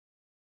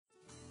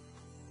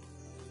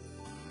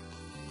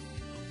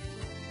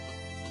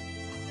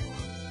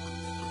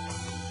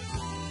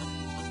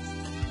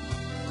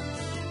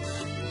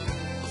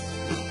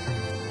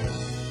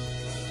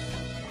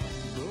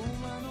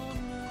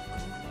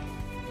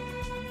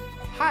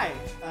Hi,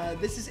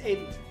 this is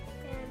Aiden,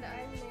 And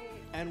I'm Nate.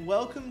 and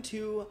welcome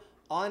to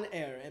On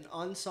Air, an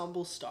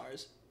Ensemble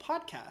Stars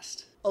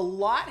podcast. A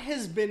lot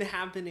has been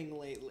happening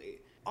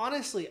lately.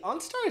 Honestly,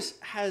 OnStars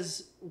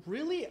has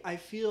really, I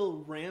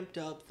feel, ramped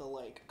up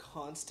the,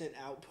 constant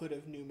output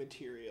of new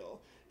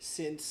material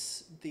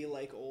since the,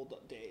 old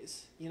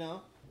days, you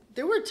know?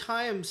 There were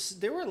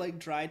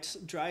dry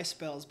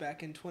spells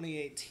back in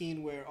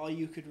 2018 where all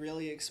you could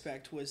really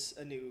expect was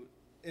a new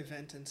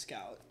event in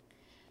Scout.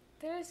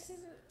 There's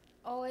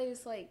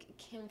always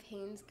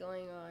campaigns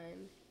going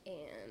on,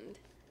 and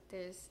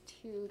there's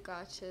 2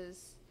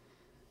 gotchas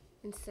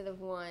instead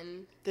of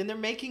 1. Then they're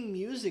making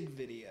music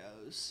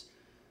videos.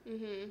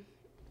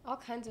 All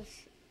kinds of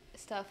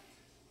stuff.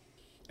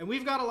 And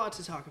we've got a lot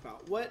to talk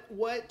about.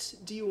 What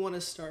do you want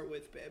to start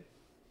with, babe?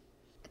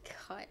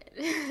 God.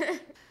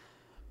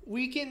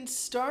 We can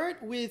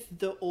start with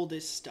the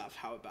oldest stuff,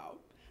 how about?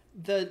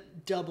 The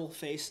double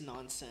face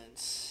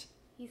nonsense.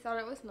 You thought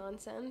it was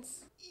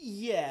nonsense?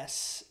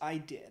 Yes, I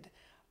did.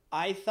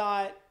 I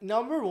thought,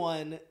 number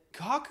one,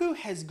 Kaku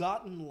has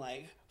gotten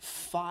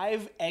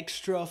 5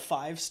 extra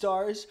 5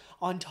 stars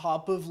on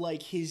top of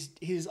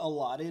his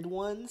allotted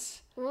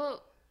ones.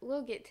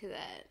 We'll get to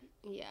that.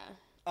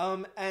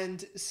 Yeah.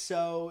 And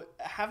so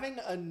having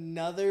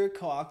another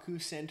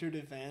Kaku-centered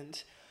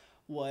event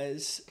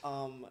was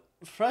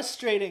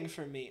frustrating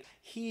for me.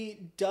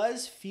 He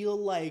does feel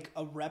like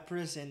a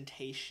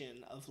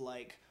representation of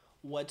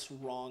what's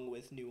wrong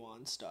with new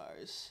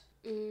OnStars.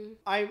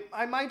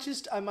 I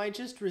might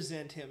just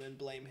resent him and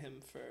blame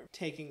him for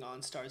taking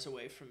OnStars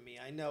away from me.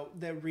 I know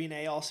that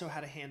Renee also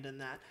had a hand in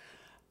that,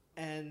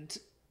 and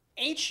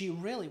ain't you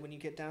really when you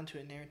get down to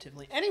it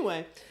narratively.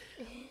 Anyway,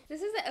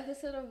 This is an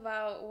episode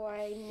about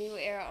why New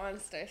Era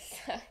OnStars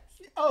sucks.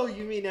 oh,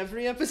 you mean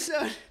every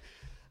episode?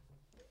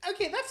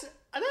 Okay, that's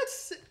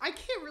I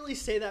can't really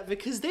say that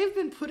because they've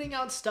been putting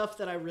out stuff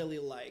that I really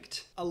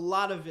liked. A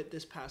lot of it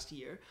this past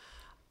year.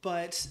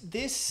 But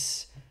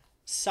this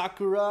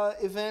Sakura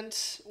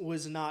event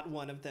was not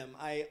one of them.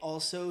 I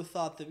also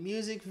thought the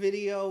music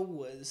video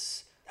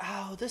was...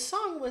 Oh, the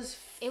song was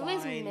fine. It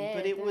was mid.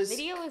 But The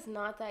video was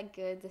not that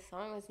good. The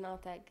song was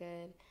not that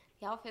good.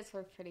 The outfits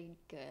were pretty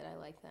good. I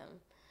like them.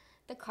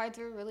 The cards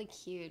were really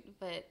cute,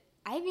 but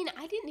I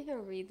didn't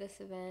even read this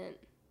event.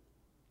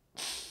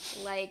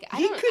 I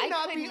could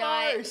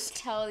not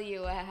tell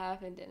you what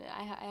happened in it.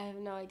 I have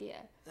no idea.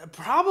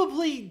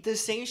 Probably the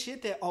same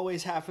shit that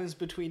always happens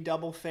between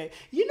Double Face.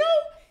 You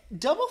know,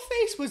 Double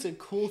Face was a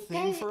cool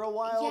thing for a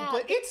while, yeah,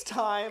 but it's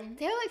time.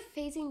 They're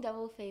phasing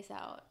Double Face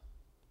out.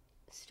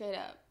 Straight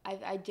up.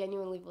 I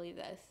genuinely believe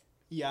this.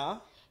 Yeah?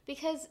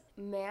 Because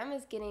Ma'am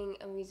is getting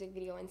a music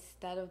video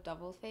instead of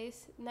Double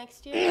Face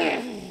next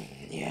year.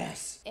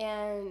 Yes.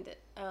 And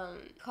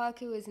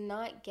Kaku is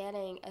not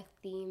getting a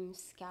theme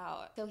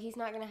scout. So he's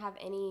not going to have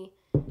any...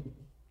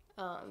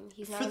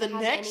 he's not For the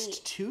have next any,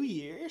 2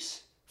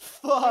 years?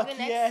 Fuck, for the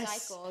next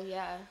yes. cycle,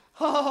 yeah.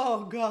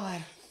 Oh,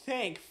 God.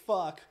 Thank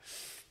fuck.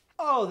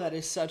 Oh, that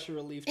is such a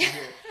relief to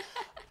hear.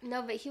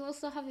 No, but he will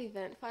still have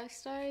event 5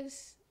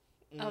 stars.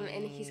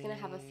 And he's going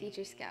to have a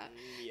feature scout.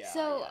 Yeah,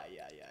 So,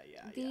 yeah.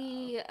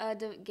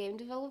 The game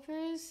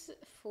developers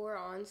for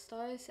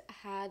OnStars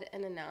had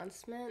an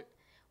announcement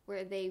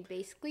where they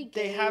basically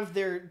They have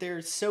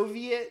their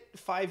Soviet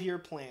 5-year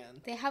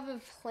plan. They have a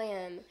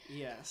plan.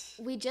 Yes.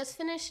 We just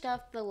finished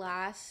up the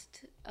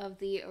last of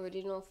the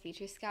original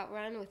feature scout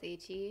run with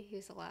H.E. He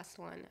was the last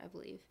one, I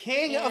believe.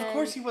 King, of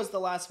course he was the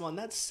last one.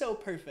 That's so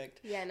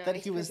perfect. Yeah, no, that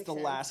makes he was the perfect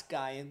sense. last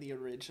guy in the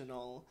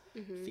original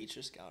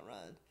feature scout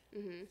run.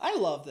 I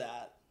love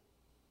that.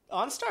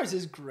 OnStars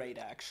is great,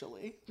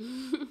 actually.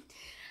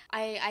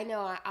 I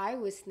know I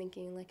was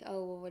thinking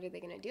what are they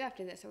going to do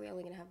after this? Are we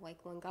only going to have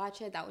one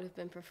gacha? That would have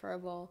been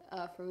preferable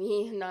for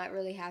me. I'm not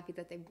really happy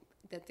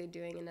that they're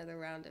doing another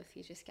round of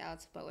feature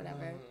scouts, but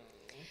whatever.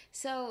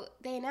 So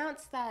they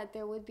announced that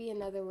there would be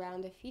another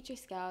round of feature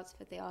scouts,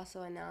 but they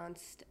also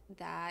announced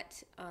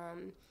that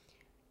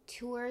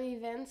tour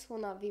events will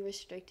not be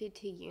restricted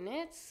to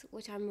units,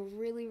 which I'm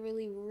really,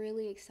 really,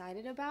 really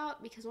excited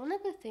about, because one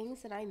of the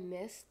things that I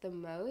miss the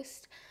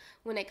most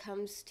when it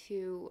comes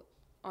to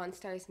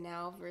OnStars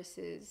now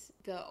versus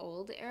the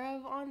old era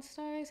of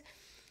OnStars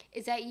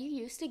is that you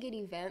used to get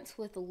events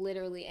with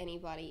literally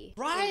anybody.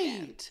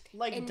 Right!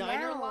 And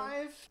Diner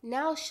Live?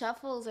 Now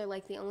shuffles are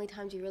the only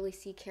times you really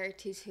see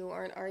characters who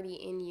aren't already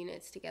in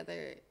units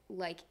together,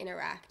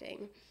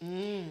 interacting.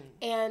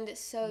 And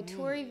so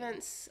tour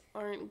events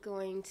aren't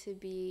going to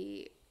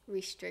be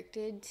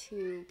restricted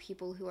to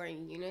people who are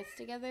in units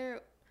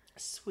together.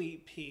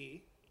 Sweet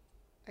pea.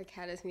 Our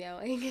cat is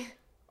meowing.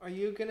 Are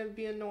you gonna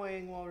be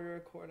annoying while we're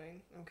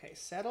recording? Okay,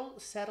 settle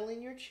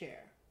in your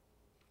chair.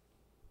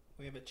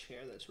 We have a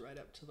chair that's right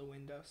up to the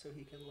window so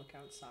he can look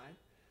outside.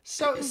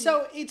 So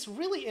it's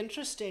really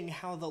interesting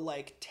how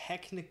the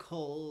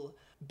technical,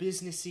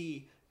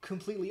 businessy,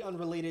 completely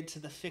unrelated to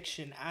the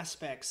fiction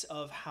aspects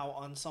of how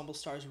Ensemble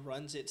Stars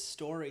runs its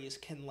stories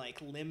can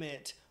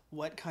limit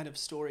what kind of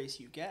stories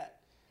you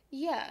get.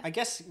 Yeah. I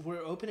guess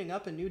we're opening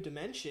up a new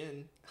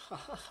dimension.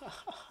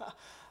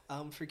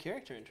 For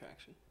character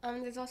interaction.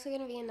 There's also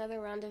going to be another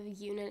round of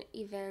unit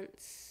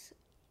events.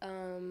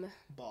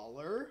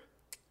 Baller.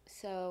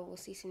 So we'll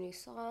see some new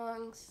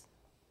songs,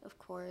 of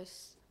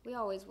course. We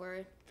always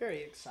were.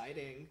 Very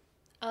exciting.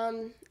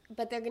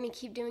 But they're going to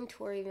keep doing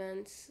tour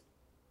events.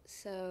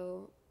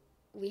 So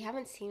we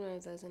haven't seen one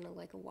of those in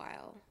a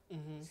while.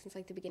 Mm-hmm.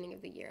 Since the beginning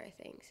of the year, I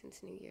think.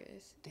 Since New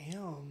Year's.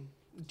 Damn.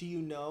 Do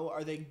you know,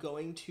 are they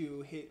going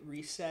to hit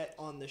reset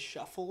on the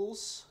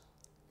shuffles?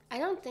 I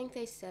don't think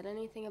they said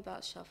anything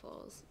about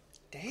shuffles.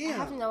 Damn.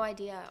 I have no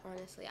idea,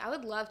 honestly. I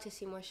would love to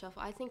see more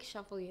shuffle. I think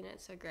shuffle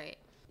units are great.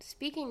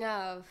 Speaking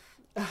of...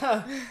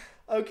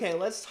 Okay,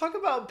 let's talk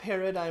about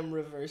Paradigm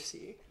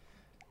Reversey.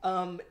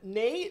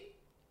 Nate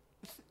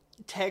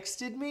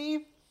texted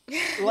me,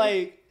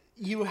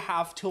 you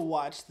have to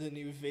watch the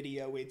new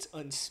video. It's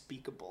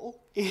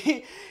unspeakable.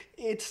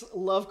 It's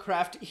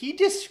Lovecraft. He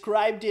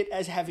described it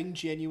as having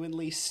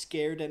genuinely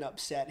scared and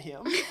upset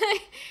him.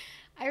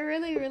 I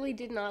really, really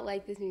did not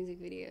like this music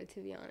video,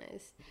 to be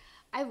honest.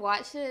 I've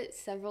watched it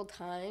several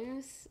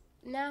times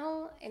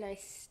now, and I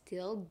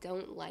still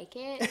don't like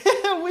it.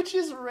 Which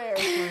is rare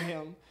for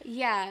him.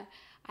 Yeah.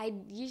 I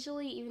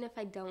usually, even if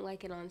I don't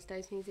like an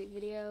OnStars music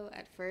video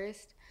at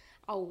first,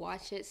 I'll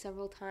watch it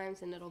several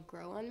times and it'll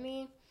grow on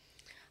me.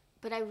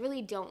 But I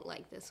really don't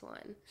like this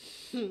one.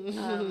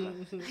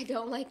 I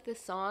don't like the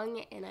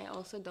song, and I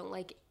also don't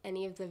like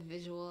any of the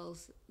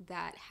visuals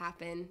that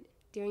happen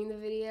during the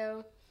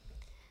video.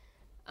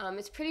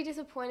 It's pretty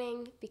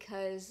disappointing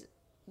because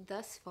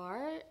thus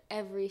far,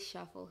 every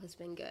shuffle has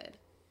been good.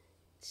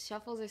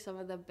 Shuffles are some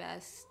of the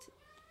best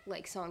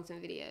songs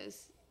and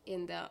videos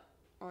in the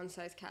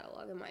OnStars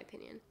catalog, in my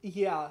opinion.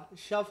 Yeah,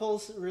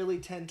 shuffles really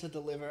tend to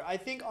deliver. I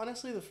think,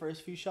 honestly, the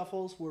first few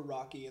shuffles were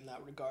rocky in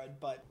that regard,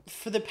 but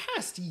for the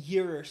past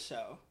year or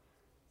so,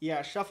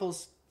 yeah,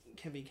 shuffles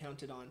can be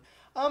counted on.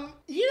 I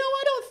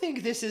don't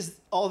think this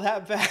is all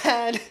that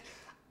bad.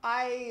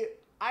 I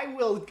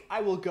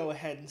will go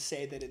ahead and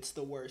say that it's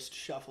the worst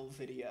shuffle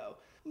video.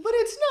 But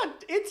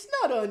it's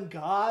not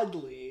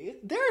ungodly.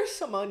 There are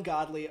some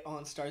ungodly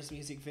OnStars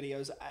music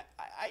videos.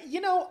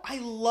 I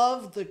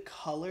love the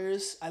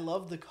colors. I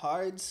love the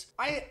cards.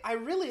 I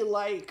really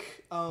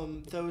like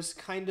those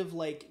kind of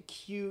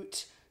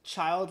cute,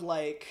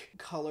 childlike,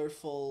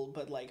 colorful,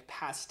 but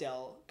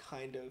pastel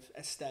kind of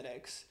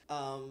aesthetics.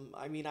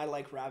 I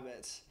like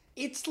rabbits.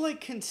 It's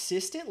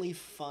consistently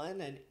fun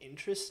and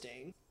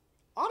interesting.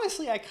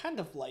 Honestly, I kind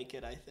of like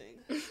it, I think.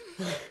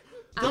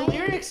 The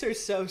lyrics are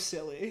so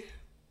silly.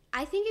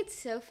 I think it's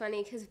so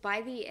funny because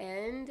by the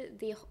end,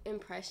 the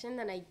impression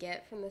that I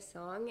get from the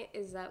song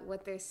is that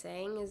what they're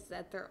saying is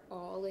that they're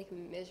all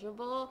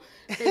miserable.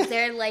 That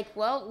they're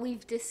well,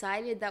 we've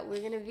decided that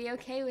we're going to be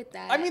okay with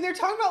that. They're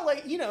talking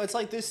about it's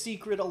the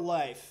secret of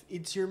life.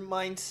 It's your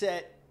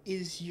mindset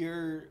is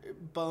your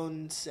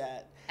bone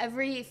set.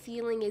 Every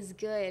feeling is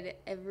good.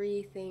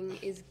 Everything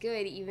is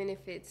good, even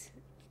if it's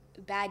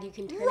bad, you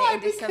can turn it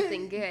into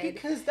something good.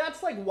 Because that's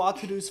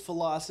Wataru's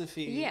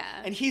philosophy. Yeah.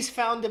 And he's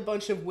found a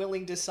bunch of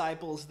willing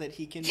disciples that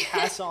he can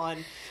pass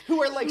on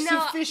who are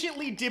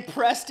sufficiently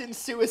depressed and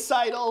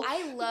suicidal.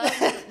 I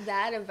love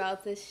that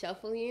about this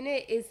shuffle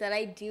unit is that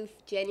I do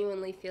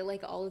genuinely feel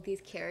like all of these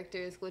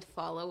characters would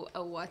follow a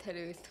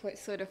Wataru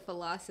sort of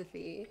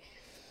philosophy.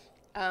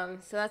 So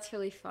that's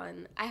really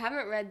fun. I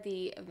haven't read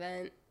the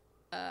event.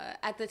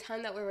 At the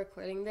time that we're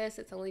recording this,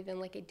 it's only been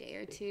a day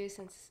or two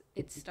since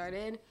it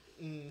started.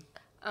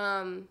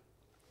 And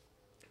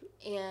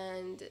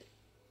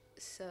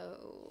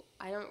so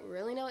I don't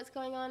really know what's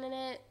going on in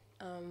it.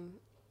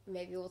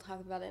 Maybe we'll talk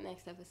about it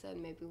next episode.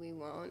 Maybe we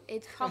won't.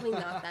 It's probably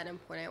not that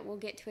important. We'll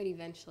get to it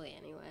eventually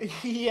anyway.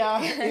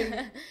 Yeah.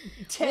 In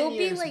 10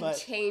 years, be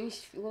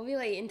changed. We'll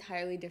be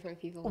entirely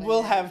different people.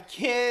 We'll have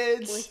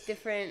kids. With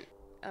different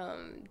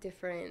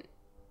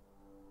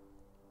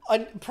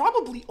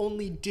probably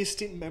only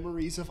distant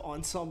memories of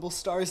Ensemble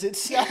Stars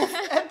itself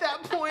at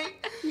that point.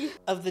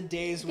 Of the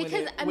days when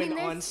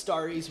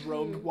OnStaries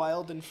roamed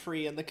wild and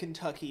free in the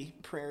Kentucky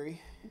prairie.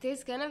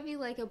 There's gonna be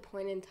a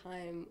point in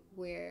time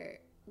where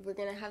we're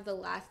gonna have the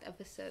last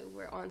episode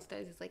where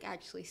OnStars is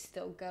actually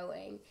still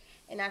going,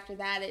 and after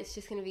that it's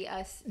just gonna be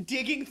us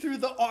digging through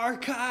the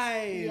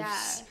archives.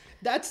 Yeah,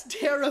 that's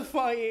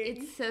terrifying.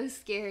 It's so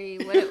scary.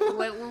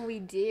 What will we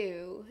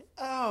do?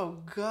 Oh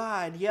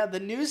God, yeah. The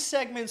news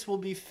segments will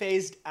be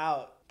phased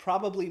out.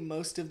 Probably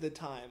most of the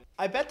time.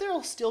 I bet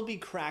there'll still be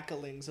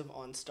cracklings of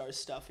OnStars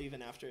stuff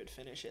even after it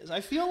finishes. I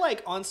feel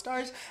like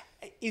OnStars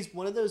is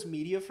one of those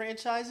media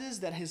franchises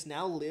that has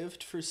now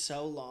lived for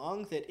so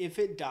long that if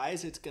it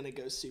dies, it's gonna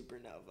go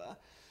supernova.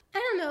 I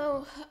don't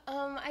know.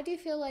 I do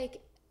feel like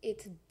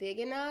it's big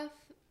enough,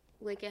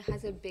 it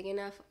has a big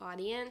enough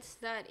audience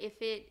that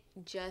if it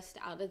just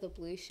out of the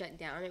blue shut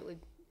down, it would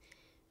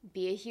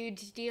be a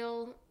huge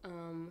deal.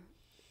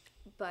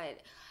 But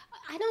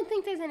I don't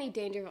think there's any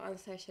danger of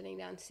OnStar shutting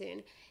down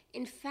soon.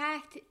 In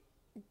fact,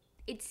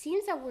 it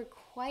seems that we're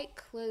quite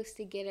close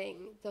to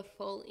getting the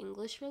full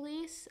English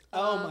release.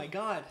 Oh my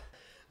God.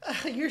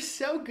 You're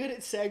so good at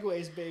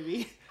segues,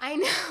 baby. I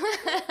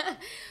know.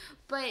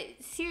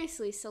 But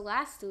seriously, so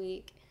last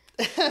week,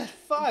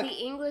 Fuck. The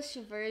English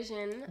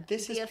version,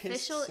 This the has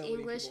pissed official so many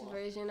English people off.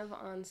 version of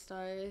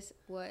OnStars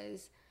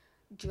was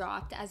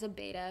dropped as a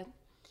beta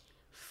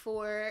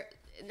for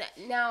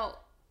now.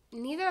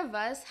 Neither of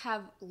us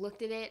have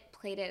looked at it,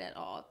 played it at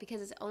all,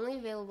 because it's only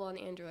available on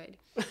Android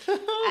at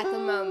the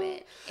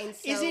moment. And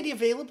so Is it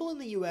available in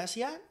the US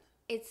yet?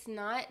 it's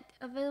not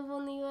available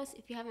in the US.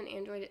 If you have an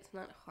Android, it's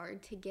not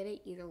hard to get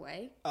it either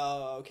way.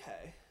 Oh,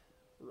 okay.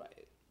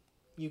 Right.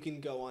 You can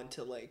go on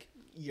to, like,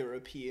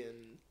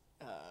 European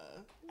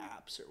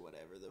apps or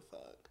whatever the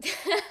fuck.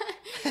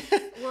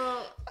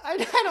 Well, I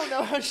don't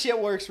know how shit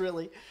works,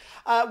 really.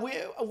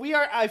 We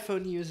are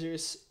iPhone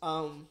users.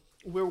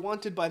 We're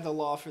wanted by the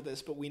law for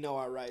this, but we know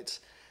our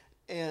rights.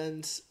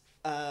 And,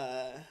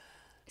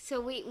 so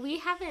we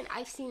haven't,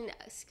 I've seen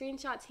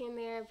screenshots here and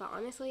there, but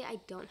honestly, I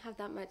don't have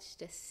that much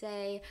to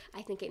say.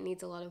 I think it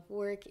needs a lot of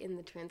work in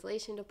the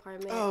translation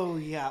department. oh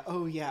yeah.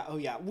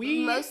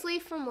 Mostly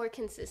for more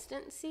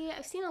consistency.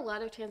 I've seen a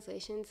lot of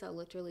translations that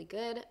looked really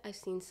good. I've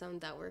seen some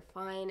that were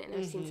fine, and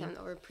I've seen some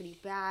that were pretty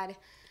bad.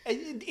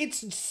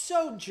 It's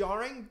so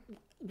jarring.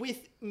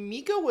 With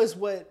Mika was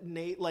what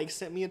Nate like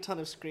sent me a ton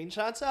of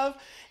screenshots of.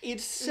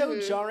 It's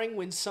so jarring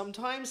when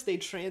sometimes they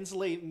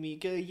translate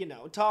Mika, you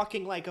know,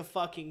 talking like a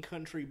fucking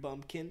country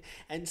bumpkin,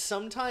 and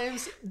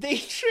sometimes they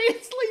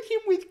translate him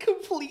with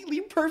completely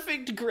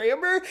perfect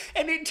grammar,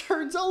 and it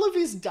turns all of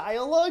his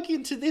dialogue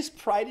into this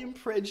Pride and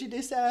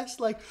Prejudice ass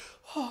like,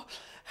 oh,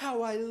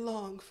 how I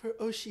long for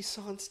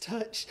Oshi-san's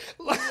touch.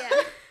 Yeah,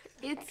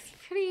 it's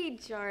pretty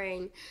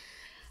jarring.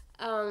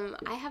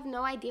 I have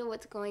no idea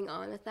what's going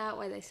on with that,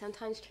 why they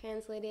sometimes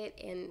translate it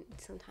and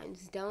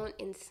sometimes don't,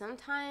 and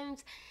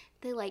sometimes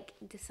they like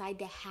decide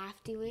to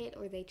half do it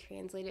or they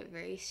translate it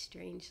very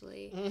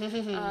strangely.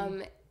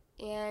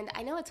 And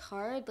I know it's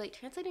hard, like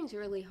translating is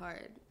really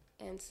hard,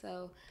 and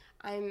so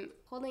I'm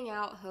holding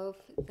out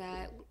hope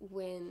that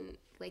when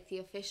like the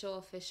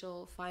official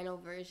final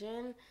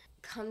version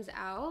comes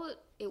out,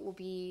 it will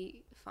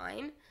be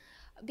fine.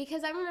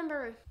 Because I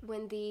remember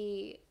when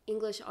the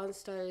English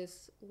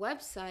OnStars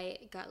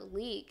website got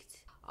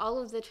leaked, all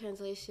of the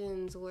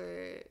translations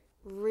were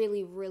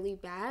really, really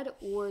bad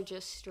or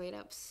just straight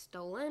up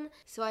stolen.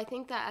 So I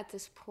think that at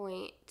this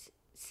point,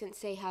 since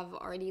they have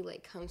already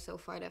like come so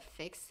far to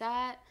fix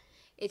that,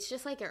 it's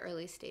just like at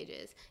early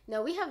stages.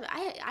 Now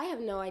I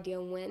have no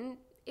idea when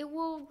it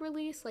will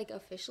release, like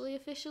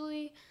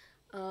officially.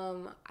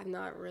 I'm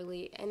not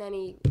really in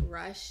any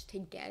rush to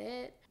get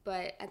it.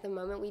 But at the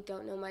moment, we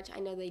don't know much. I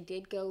know they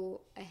did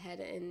go ahead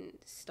and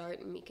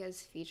start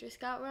Mika's Future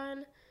Scout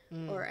run,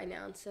 or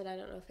announce it. I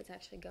don't know if it's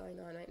actually going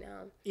on right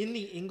now. In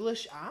the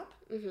English app?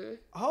 Mm-hmm.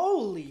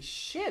 Holy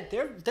shit,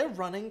 they're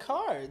running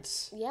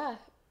cards. Yeah,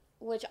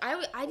 which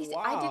I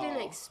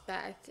didn't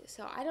expect.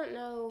 So I don't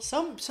know.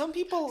 Some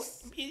people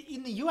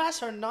in the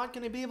US are not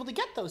going to be able to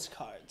get those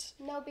cards.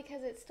 No,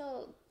 because it's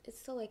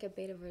still like a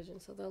beta version.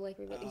 So they'll like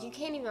you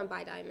can't even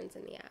buy diamonds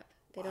in the app.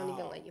 They don't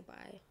even let you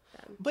buy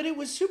them. But it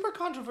was super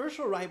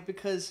controversial, right?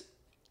 Because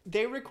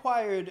they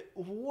required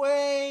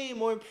way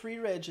more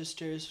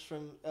pre-registers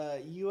from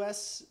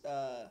U.S.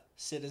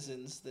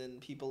 Citizens than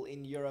people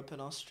in Europe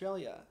and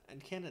Australia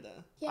and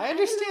Canada. Yeah, I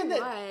understand don't know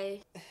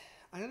that. why.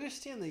 I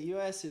understand the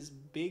U.S. is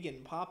big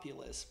and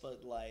populous,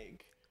 but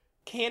like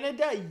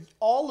Canada,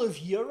 all of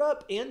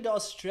Europe and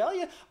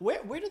Australia, where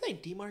do they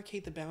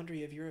demarcate the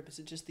boundary of Europe? Is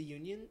it just the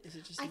Union? Is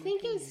it just the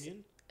European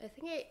Union? I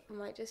think it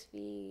might just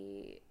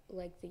be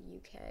like the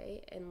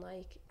UK and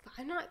like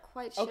I'm not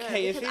quite sure.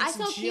 Okay, if because it's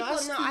I saw people,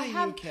 just no, the I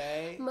have,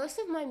 UK. Most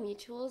of my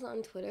mutuals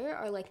on Twitter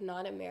are like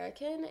not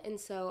American, and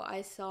so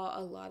I saw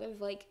a lot of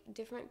like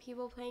different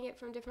people playing it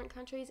from different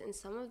countries, and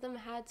some of them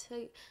had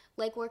to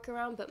like work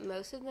around, but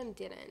most of them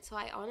didn't. So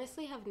I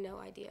honestly have no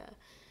idea.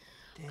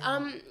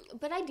 Damn.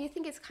 But I do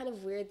think it's kind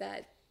of weird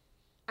that,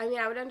 I mean,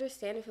 I would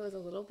understand if it was a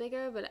little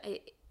bigger, but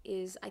it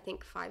is, I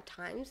think, 5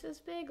 times as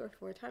big or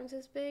 4 times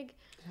as big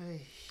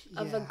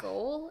of a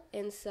goal.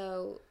 And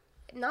so,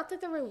 not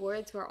that the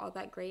rewards were all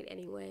that great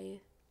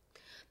anyway.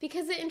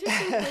 Because the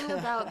interesting thing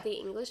about the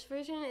English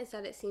version is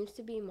that it seems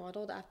to be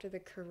modeled after the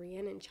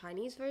Korean and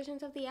Chinese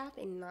versions of the app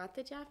and not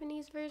the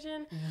Japanese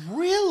version.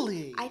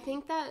 Really? I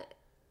think that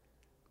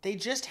they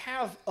just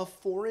have a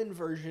foreign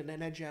version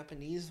and a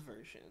Japanese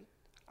version.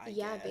 I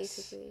guess.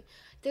 Basically.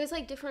 There's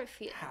like different a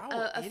few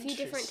different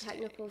interesting.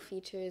 technical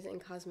features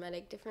and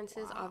cosmetic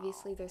differences. Wow.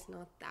 Obviously, there's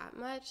not that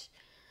much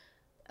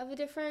of a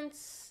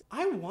difference.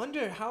 I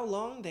wonder how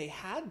long they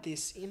had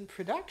this in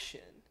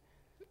production.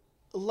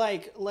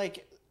 Like,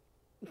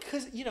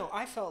 because, you know,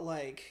 I felt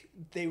like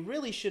they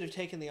really should have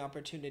taken the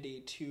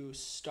opportunity to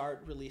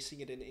start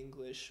releasing it in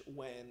English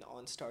when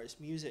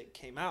OnStars Music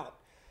came out.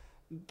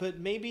 But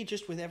maybe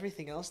just with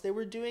everything else they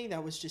were doing,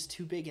 that was just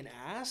too big an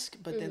ask.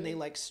 But then they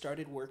like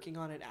started working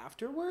on it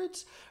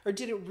afterwards? Or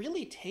did it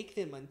really take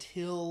them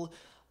until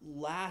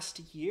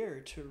last year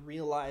to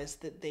realize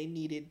that they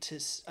needed to,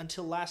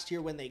 until last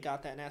year when they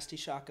got that nasty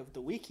shock of the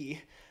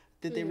wiki,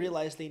 that they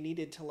realized they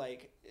needed to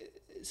like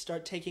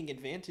start taking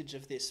advantage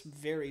of this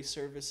very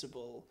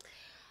serviceable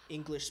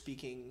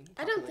English-speaking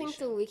I don't think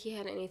the population. wiki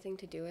had anything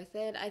to do with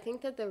it. I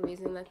think that the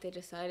reason that they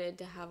decided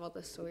to have all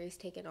the stories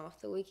taken off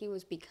the wiki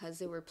was because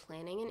they were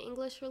planning an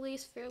English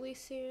release fairly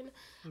soon.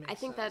 I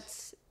think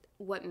that's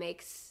what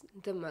makes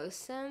the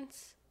most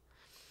sense.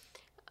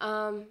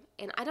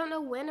 And I don't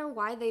know when or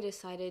why they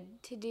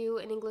decided to do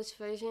an English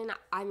version.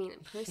 I mean,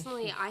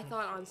 personally, I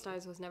thought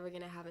OnStars was never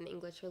going to have an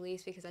English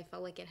release because I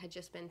felt like it had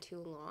just been too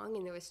long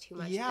and there was too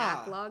much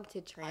backlog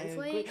to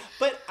translate.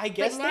 But I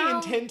guess they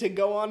intend to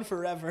go on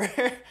forever.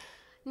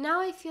 Now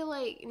I feel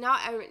like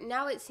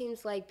now it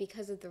seems like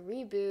because of the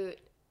reboot,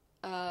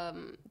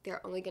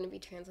 they're only going to be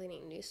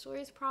translating news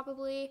stories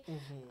probably,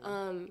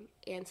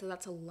 and so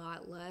that's a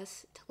lot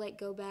less to like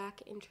go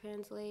back and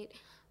translate.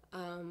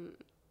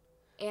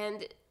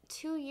 And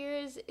 2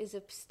 years is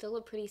still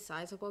a pretty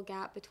sizable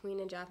gap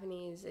between a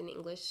Japanese and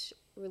English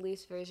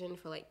release version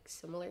for like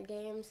similar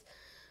games,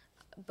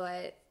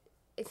 but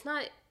it's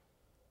not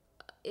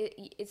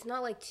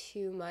like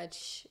too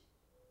much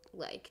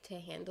like to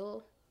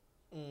handle.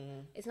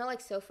 It's not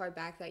like so far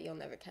back that you'll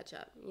never catch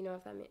up. You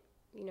know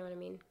what I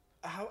mean?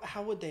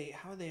 How would they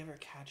ever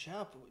catch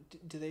up?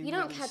 Do they? You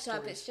don't catch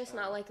up. It's just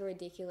not like a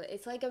ridiculous.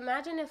 It's like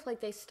imagine if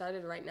like they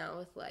started right now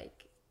with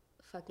like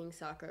fucking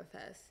Soccer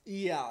Fest.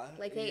 Yeah.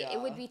 Like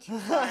it would be too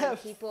far.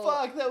 People.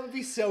 Fuck, that would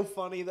be so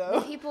funny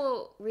though.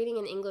 People reading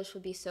in English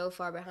would be so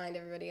far behind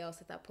everybody else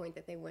at that point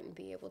that they wouldn't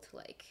be able to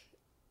like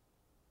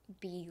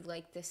be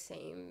like the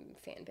same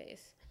fan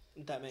base.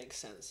 That makes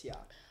sense. Yeah.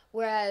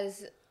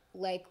 Whereas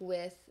like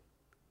with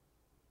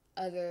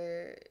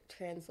other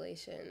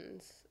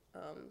translations,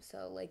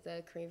 so like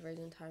the Korean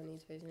version,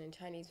 Taiwanese version, and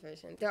Chinese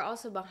version, they're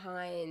also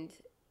behind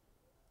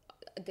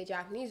the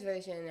Japanese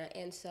version,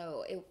 and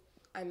so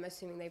I'm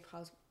assuming they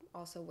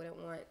also wouldn't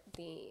want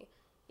the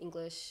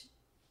English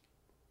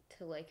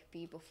to like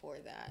be before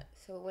that,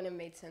 so it wouldn't have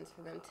made sense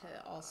for them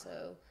to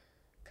also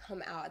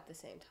come out at the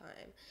same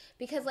time,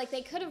 because like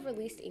they could have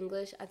released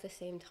English at the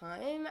same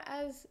time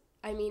as.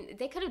 I mean,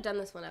 they could have done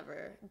this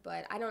whenever,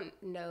 but I don't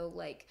know,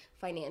 like,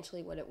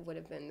 financially what it would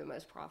have been the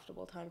most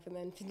profitable time for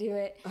them to do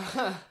it.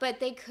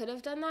 But they could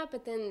have done that,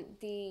 but then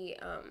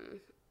I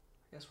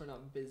guess we're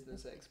not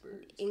business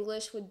experts.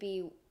 English would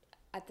be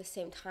at the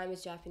same time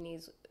as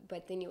Japanese,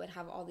 but then you would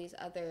have all these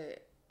other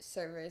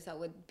servers that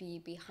would be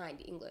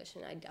behind English,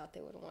 and I doubt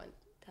they would want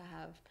to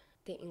have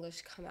the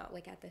English come out,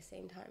 like, at the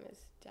same time as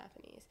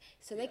Japanese.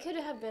 So they could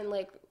have been,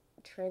 like,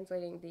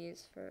 translating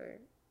these for...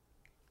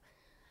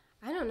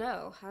 I don't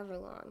know, however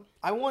long.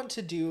 I want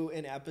to do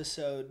an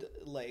episode,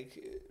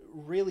 like,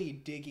 really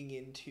digging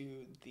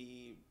into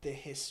the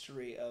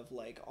history of,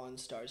 like,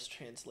 OnStar's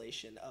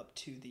translation up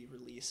to the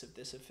release of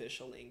this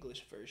official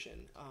English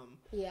version.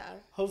 Yeah.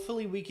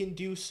 Hopefully we can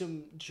do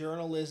some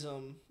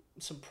journalism,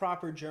 some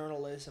proper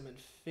journalism, and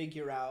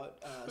figure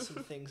out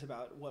some things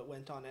about what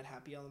went on at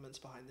Happy Elements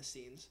behind the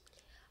scenes.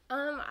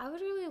 I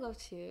would really love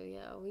to,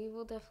 yeah. We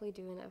will definitely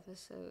do an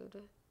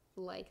episode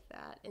like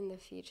that in the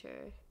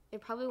future. It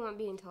probably won't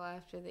be until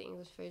after the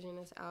English version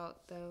is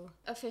out, though,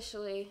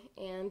 officially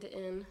and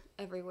in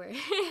everywhere.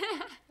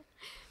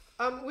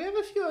 We have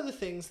a few other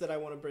things that I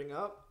want to bring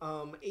up.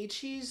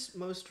 Ichi's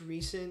most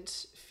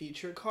recent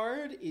feature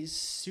card is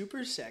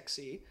super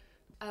sexy.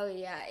 Oh,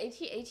 yeah.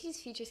 Ichi's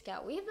Future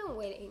Scout. We have been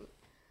waiting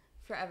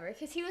forever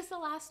because he was the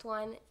last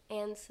one,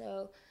 and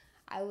so...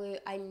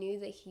 I knew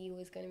that he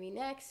was going to be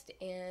next,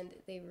 and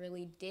they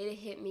really did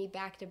hit me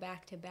back to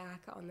back to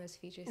back on those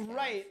feature scouts.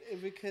 Right,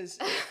 because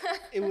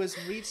it was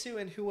Ritsu,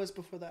 and who was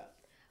before that?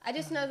 I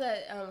just know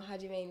that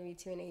Hajime and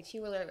Ritsu and Ichi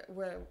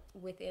were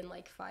within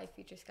like 5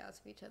 feature scouts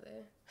of each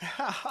other.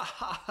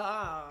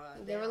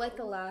 They were like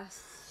the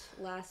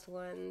last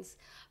ones.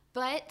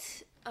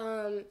 But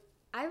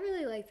I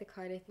really like the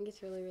card. I think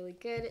it's really, really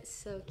good. It's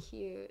so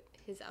cute.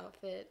 His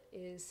outfit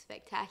is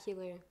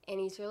spectacular, and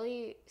he's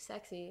really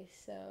sexy,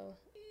 so...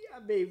 Yeah,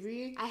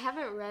 baby. I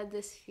haven't read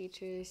this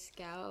Future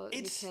Scout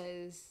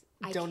because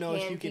I don't know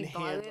if you can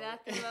handle it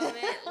at the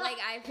moment. Like,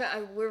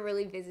 we're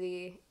really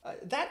busy.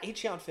 That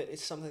H outfit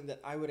is something that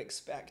I would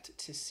expect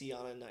to see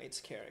on a Knight's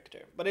character.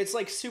 But it's,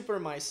 like, super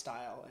my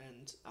style,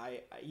 and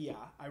I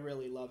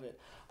really love it.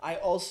 I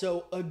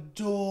also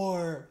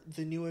adore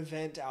the new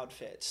event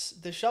outfits.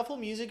 The Shuffle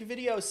music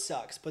video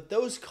sucks, but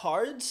those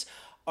cards...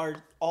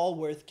 are all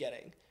worth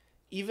getting.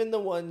 Even the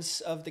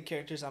ones of the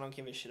characters I don't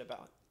give a shit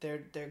about.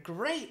 They're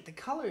great. The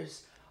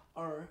colors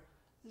are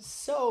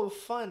so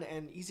fun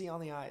and easy on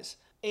the eyes.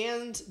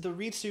 And the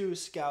Ritsu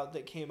Scout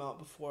that came out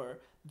before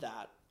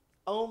that.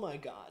 Oh my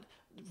god.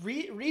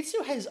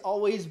 Ritsu has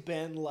always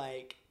been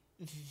like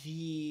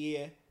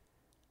the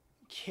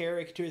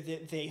character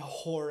that they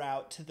whore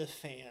out to the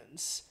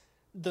fans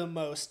the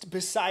most,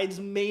 besides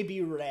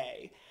maybe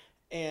Rei.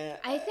 And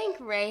I think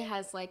Rei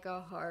has like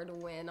a hard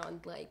win on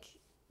like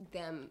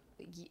them,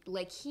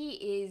 like he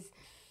is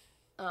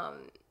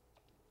damn,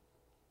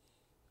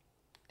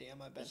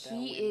 I bet that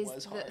win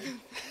was hard.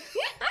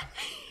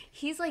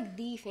 He's like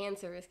the fan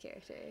service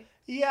character.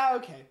 Yeah,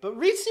 okay, but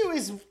Ritsu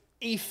is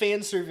a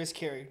fan service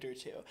character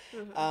too.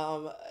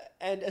 Mm-hmm.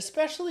 And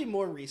especially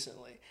more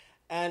recently,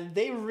 and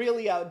they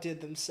really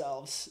outdid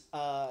themselves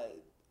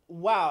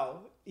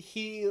wow,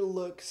 he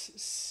looks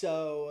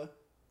so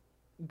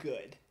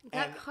good.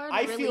 That and card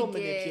I really feel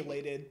did.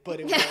 manipulated, but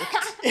it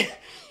worked.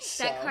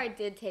 So. That card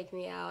did take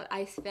me out.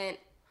 I spent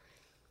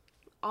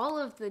all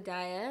of the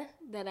dia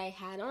that I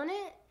had on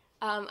it.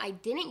 I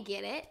didn't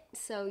get it,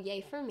 so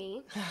yay for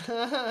me.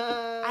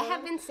 I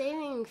have been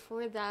saving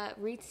for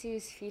that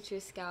Ritsu's Future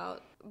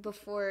Scout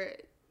before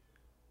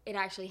it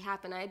actually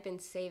happened. I had been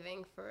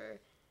saving for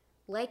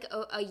like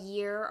a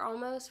year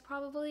almost,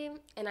 probably,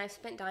 and I've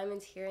spent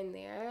diamonds here and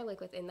there,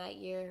 like within that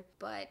year,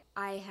 but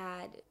I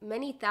had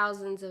many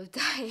thousands of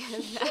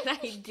diamonds that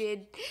I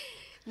did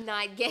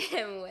not get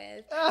him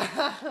with.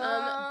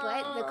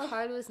 But the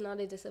card was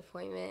not a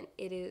disappointment.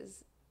 It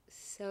is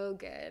so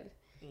good,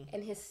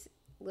 and his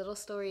little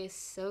story is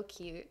so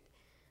cute.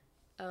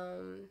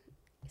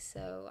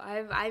 So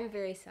I'm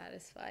very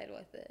satisfied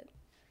with it,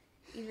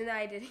 even though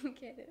I didn't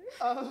get it.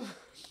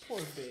 Poor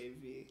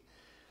baby.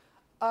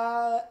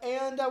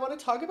 And I want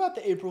to talk about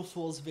the April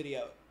Fool's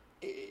video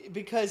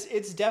because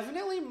it's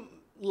definitely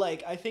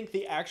like I think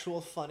the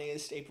actual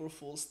funniest April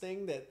Fool's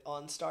thing that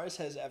OnStars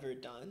has ever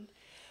done.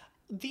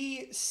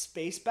 The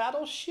space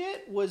battle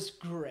shit was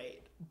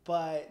great,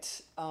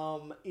 but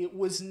it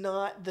was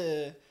not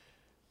the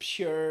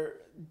pure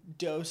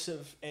dose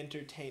of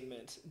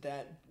entertainment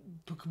that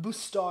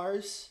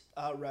Stars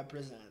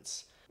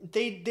represents.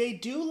 They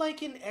do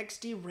like an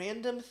XD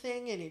random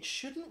thing, and it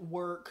shouldn't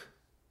work,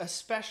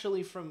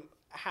 especially from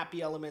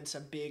Happy Element's a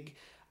big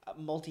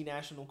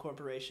multinational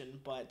corporation,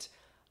 but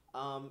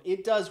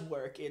it does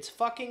work. It's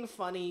fucking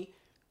funny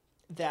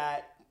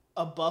that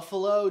a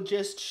buffalo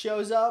just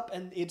shows up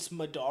and it's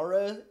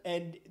Madara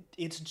and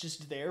it's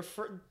just there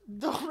for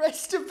the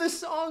rest of the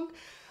song.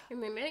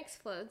 And then it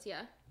explodes,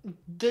 yeah.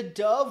 The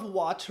dove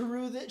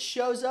Wataru that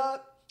shows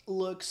up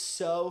looks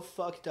so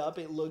fucked up.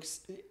 It looks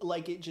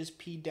like it just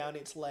peed down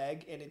its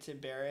leg and it's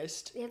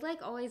embarrassed. He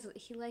always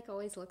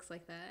looks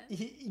like that.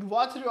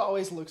 Wataru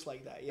always looks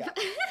like that, yeah.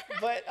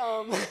 But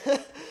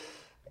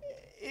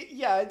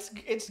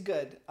it's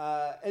good.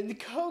 And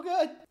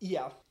Koga,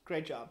 yeah,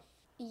 great job.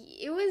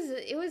 It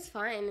was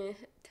fine,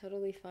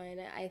 totally fine.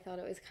 I thought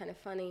it was kind of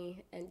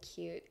funny and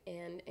cute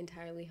and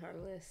entirely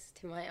harmless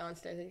to my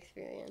OnStars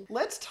experience.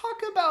 Let's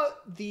talk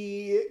about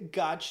the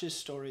gotcha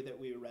story that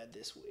we read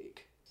this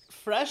week.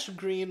 Fresh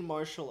Green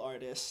Martial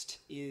Artist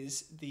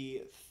is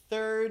the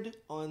third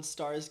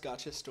OnStars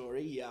gotcha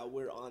story. Yeah,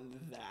 we're on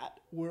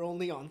that. We're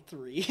only on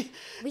 3.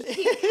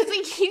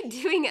 We keep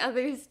doing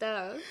other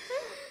stuff.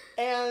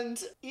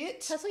 And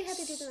it plus we had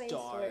to do the main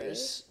story.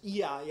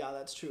 Yeah,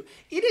 that's true.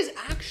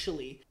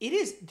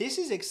 This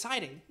is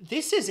exciting.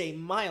 This is a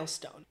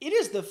milestone. It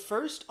is the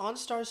first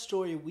OnStars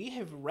story we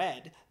have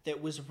read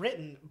that was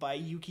written by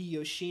Yuki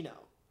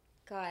Yoshino.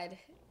 God.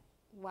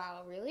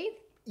 Wow, really?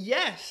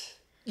 Yes.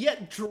 Yeah,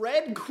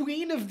 Dread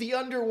Queen of the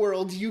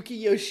Underworld, Yuki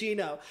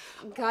Yoshino.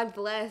 God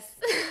bless.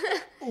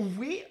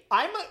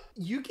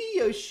 Yuki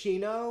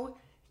Yoshino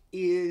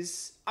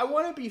is, I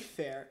want to be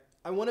fair.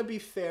 I want to be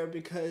fair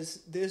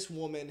because this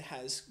woman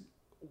has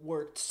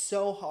worked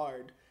so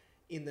hard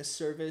in the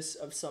service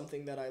of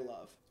something that I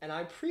love. And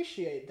I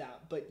appreciate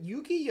that. But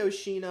Yuki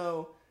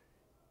Yoshino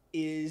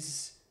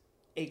is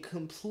a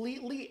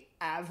completely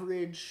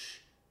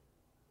average,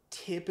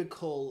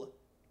 typical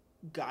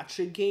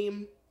gacha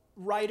game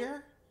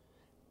writer.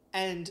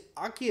 And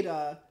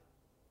Akira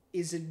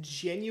is a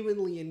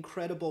genuinely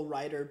incredible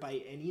writer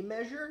by any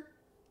measure.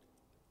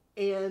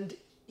 And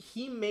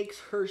he makes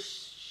her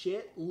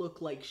shit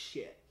look like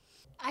shit.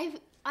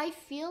 I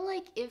feel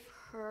like if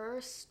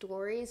her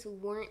stories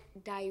weren't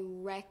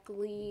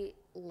directly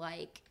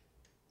like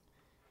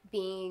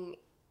being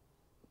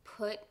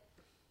put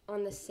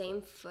on the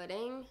same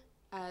footing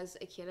as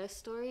Akira's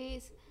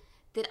stories,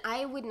 then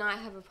I would not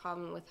have a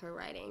problem with her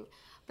writing.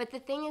 But the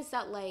thing is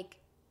that, like,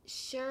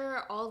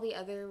 sure, all the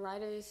other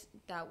writers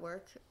that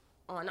work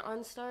on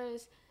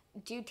OnStars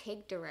do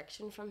take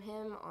direction from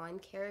him on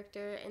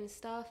character and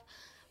stuff,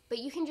 but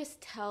you can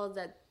just tell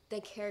that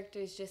the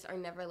characters just are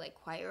never, like,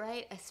 quite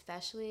right,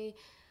 especially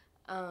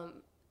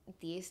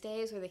these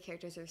days where the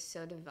characters are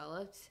so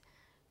developed.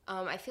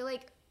 I feel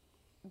like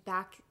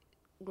back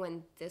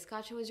when this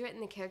gacha was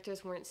written, the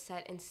characters weren't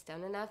set in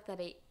stone enough that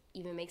it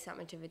even makes that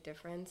much of a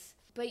difference.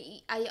 But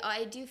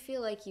I do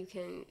feel like you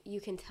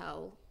can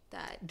tell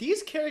that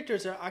these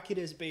characters are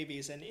Akira's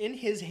babies, and in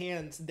his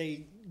hands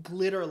they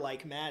glitter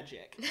like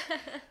magic.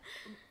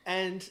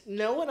 And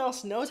no one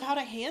else knows how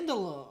to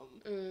handle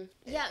them.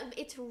 Yeah,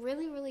 it's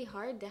really, really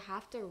hard to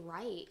have to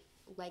write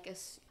like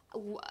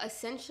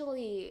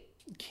essentially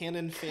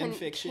canon fan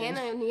fiction.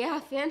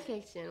 Fan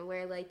fiction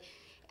where, like,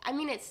 I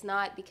mean, it's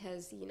not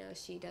because, you know,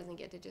 she doesn't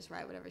get to just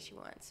write whatever she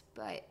wants,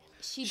 but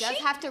she does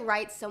have to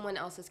write someone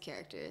else's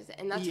characters,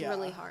 and that's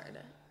really hard.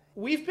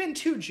 We've been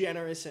too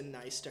generous and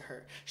nice to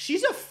her.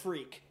 She's a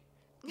freak.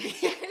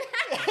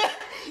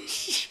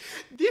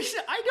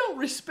 I don't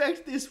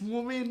respect this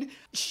woman.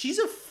 She's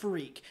a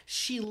freak.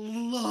 She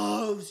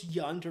loves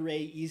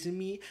Yandere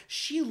Izumi.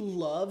 She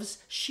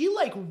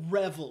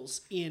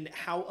revels in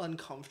how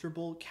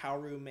uncomfortable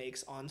Kaoru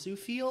makes Anzu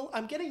feel.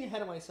 I'm getting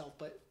ahead of myself,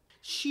 but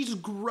She's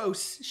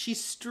gross.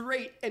 She's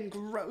straight and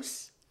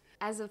gross.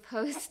 As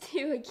opposed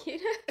to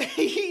Akira.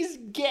 He's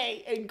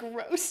gay and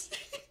gross.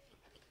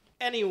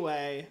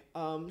 Anyway,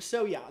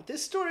 so yeah,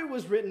 this story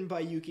was written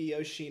by Yuki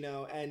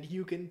Yoshino, and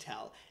you can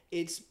tell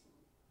it's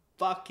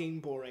fucking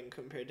boring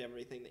compared to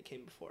everything that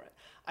came before it.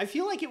 I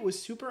feel like it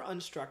was super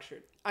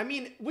unstructured. I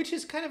mean, which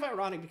is kind of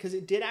ironic because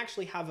it did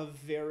actually have a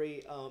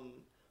very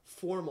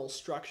formal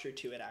structure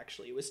to it,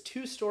 actually. It was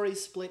 2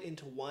 stories split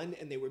into one,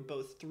 and they were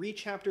both 3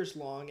 chapters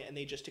long, and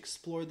they just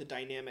explored the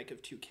dynamic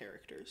of 2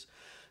 characters.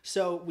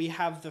 So we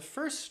have the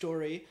first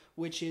story,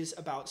 which is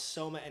about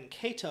Soma and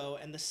Keito,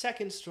 and the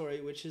second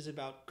story, which is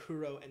about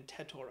Kuro and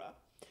Tetora.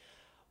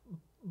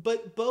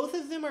 But both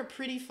of them are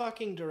pretty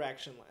fucking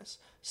directionless.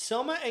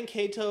 Soma and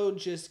Keito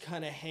just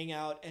kind of hang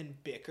out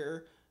and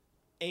bicker,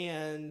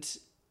 and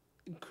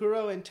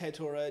Kuro and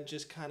Tetora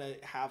just kind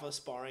of have a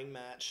sparring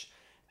match.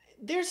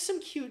 There's some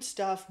cute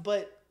stuff,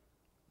 but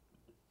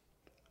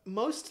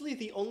mostly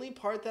the only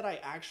part that I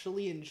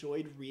actually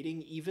enjoyed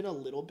reading even a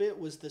little bit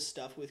was the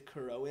stuff with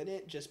Kuro in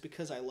it, just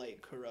because I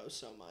like Kuro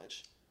so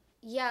much.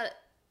 Yeah,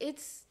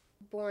 it's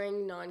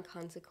boring,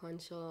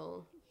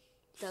 non-consequential,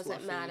 doesn't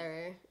Fluffy.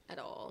 matter at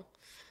all.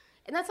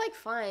 And that's, like,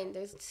 fine.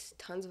 There's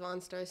tons of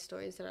on-star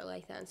stories that are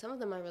like that, and some of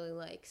them I really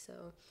like,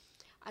 so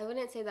I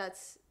wouldn't say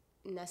that's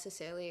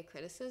necessarily a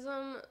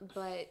criticism,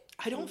 but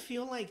I don't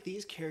feel like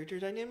these character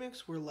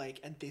dynamics were, like,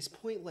 at this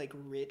point, like,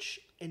 rich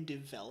and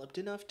developed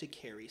enough to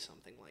carry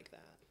something like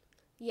that.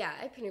 yeah,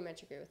 I pretty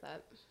much agree with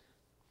that.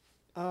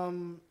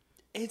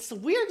 It's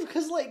weird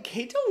because, like,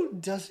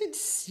 Keito doesn't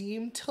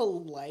seem to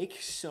like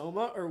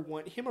Soma or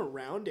want him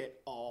around at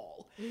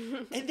all.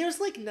 And there's,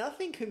 like,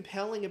 nothing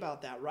compelling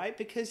about that, right?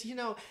 Because, you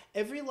know,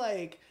 every,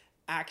 like,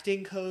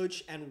 acting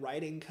coach and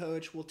writing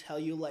coach will tell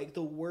you, like,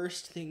 the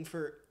worst thing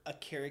for a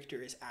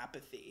character is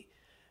apathy.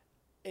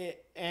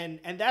 And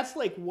that's,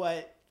 like,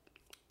 what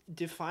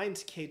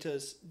defines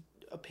Keito's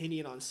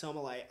opinion on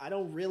Soma. Like, I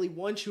don't really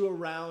want you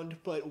around,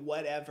 but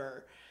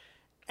whatever.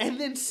 And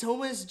then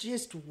Soma's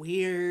just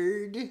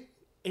weird.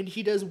 And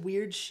he does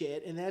weird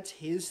shit, and that's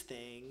his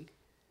thing.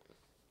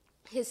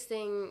 His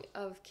thing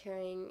of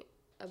carrying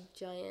a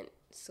giant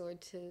sword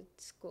to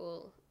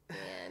school,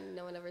 and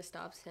no one ever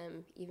stops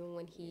him, even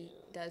when he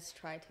does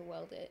try to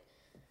weld it,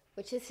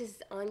 which is his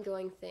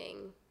ongoing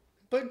thing.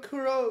 But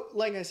Kuro,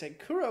 like I said,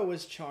 Kuro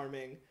was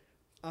charming.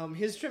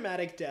 His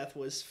dramatic death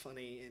was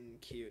funny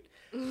and cute.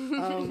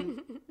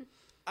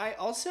 I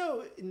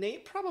also,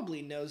 Nate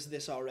probably knows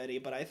this already,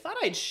 but I thought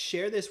I'd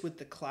share this with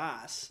the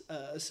class.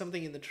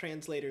 Something in the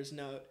translator's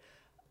note.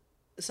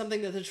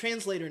 Something that the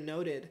translator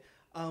noted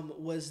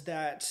was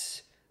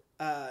that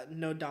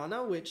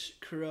Nodana, which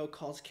Kuro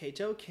calls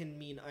Keito, can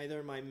mean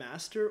either my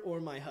master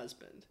or my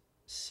husband.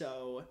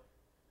 So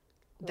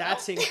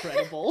that's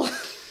incredible.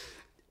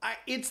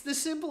 It's the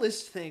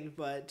simplest thing,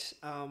 but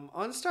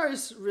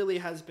OnStars really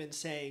has been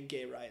saying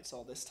gay rights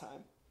all this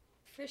time.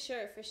 For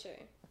sure, for sure.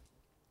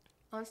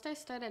 OnStar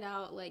started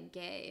out, like,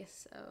 gay,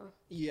 so...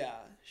 Yeah,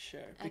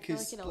 sure. I feel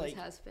like it always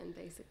has been,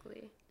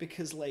 basically.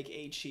 Because, like,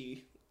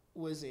 Aichi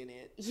was in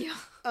it. Yeah.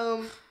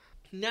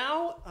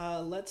 Now,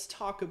 let's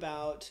talk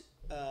about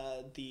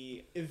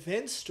the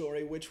event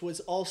story, which was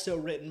also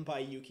written by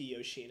Yuki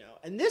Yoshino.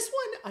 And this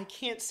one, I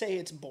can't say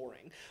it's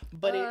boring,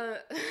 but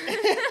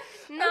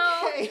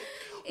No. Okay.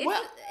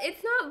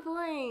 It's not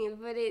boring,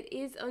 but it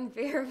is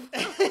unbearable.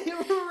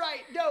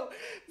 Right, no,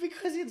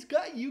 because it's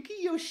got Yuki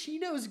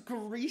Yoshino's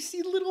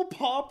greasy little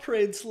paw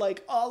prints,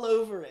 like, all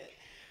over it.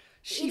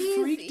 She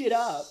freaked it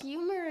up.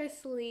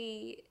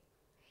 Humorously,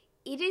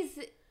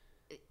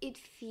 it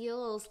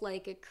feels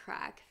like a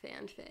crack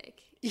fanfic.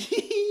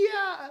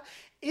 Yeah,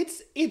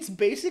 it's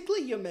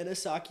basically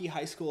Yamenasaki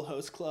High School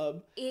Host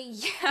Club.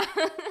 Yeah,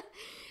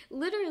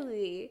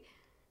 literally.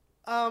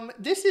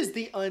 This is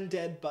the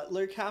Undead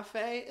Butler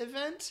Cafe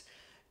event,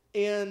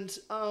 and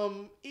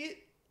it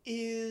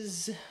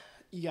is,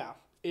 yeah,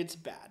 it's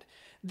bad.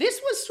 This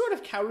was sort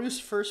of Kaoru's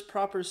first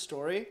proper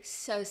story.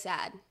 So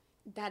sad.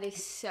 That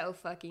is so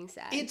fucking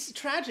sad. It's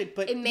tragic,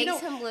 but it makes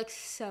him look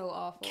so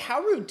awful.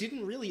 Kaoru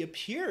didn't really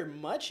appear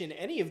much in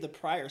any of the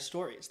prior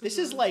stories. This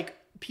is like,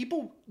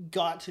 people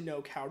got to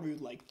know Kaoru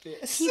like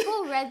this.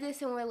 People read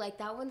this and were like,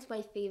 that one's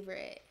my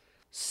favorite.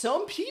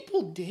 Some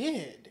people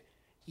did.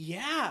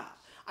 Yeah.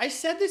 I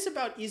said this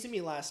about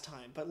Izumi last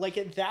time, but, like,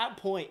 at that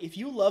point, if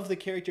you love the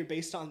character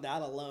based on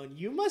that alone,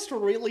 you must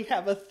really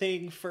have a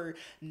thing for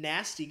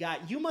nasty guy.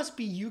 You must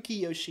be Yuki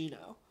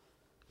Yoshino.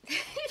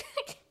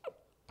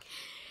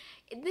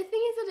 The thing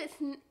is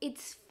that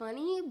it's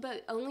funny,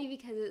 but only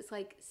because it's,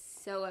 like,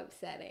 so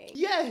upsetting.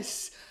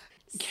 Yes!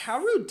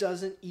 Kaoru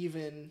doesn't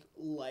even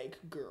like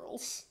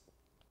girls.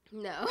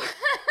 No.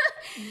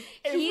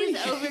 He's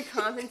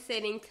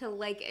overcompensating to,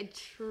 like, a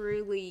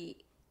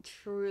truly,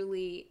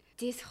 truly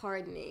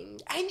disheartening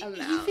amount.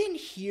 Even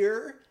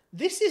here,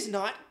 this is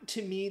not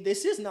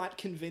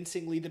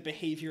convincingly the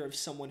behavior of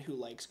someone who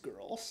likes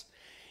girls.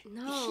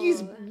 No.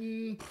 He's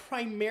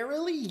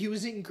primarily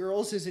using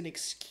girls as an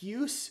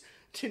excuse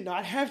to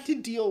not have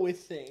to deal with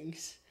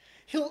things.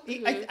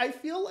 I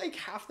feel like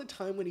half the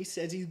time when he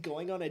says he's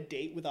going on a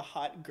date with a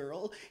hot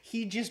girl,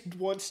 he just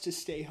wants to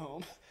stay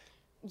home.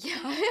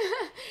 Yeah.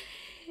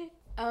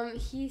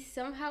 He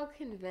somehow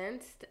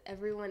convinced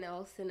everyone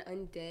else in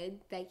Undead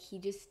that he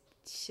just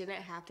shouldn't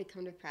have to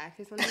come to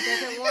practice when he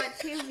doesn't want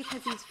to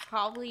because he's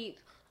probably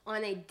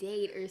on a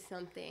date or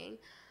something.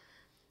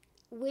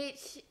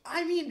 Which,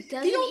 I mean,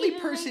 the only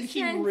person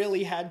he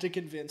really had to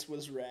convince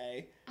was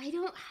Ray.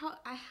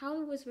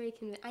 How was Ray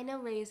convinced? I know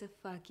Ray is a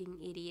fucking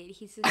idiot.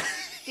 He's the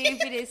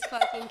stupidest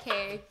fucking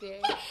character.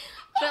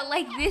 But,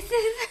 like, this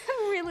is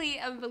really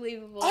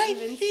unbelievable. I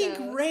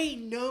think Ray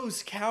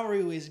knows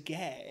Kaoru is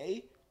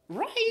gay.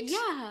 Right?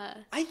 Yeah.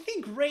 I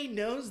think Ray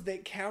knows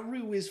that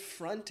Kaoru is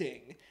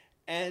fronting.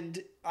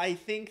 And I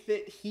think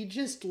that he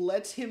just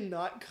lets him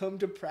not come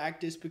to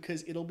practice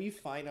because it'll be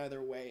fine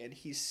either way, and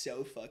he's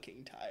so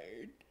fucking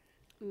tired.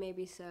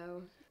 Maybe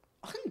so.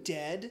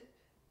 Undead,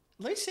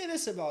 let me say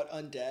this about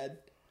Undead.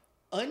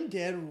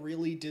 Undead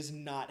really does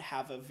not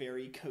have a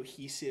very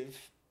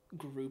cohesive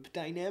group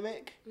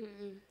dynamic.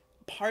 Mm-mm.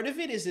 Part of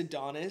it is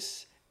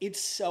Adonis. It's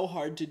so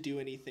hard to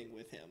do anything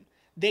with him.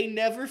 They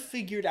never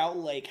figured out,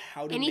 like,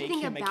 how to make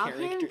him a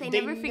character. They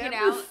never figured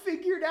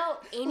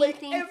out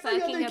anything like,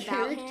 every other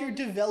character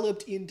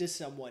developed into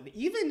someone.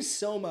 Even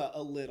Soma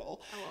a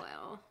little. Oh,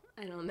 well,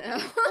 I don't know.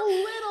 A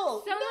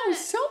little.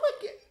 Soma...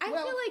 I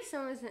feel like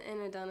Soma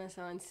and Adonis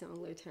are on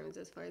similar terms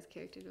as far as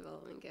character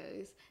development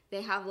goes.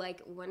 They have, like,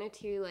 one or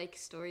two, like,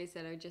 stories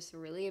that are just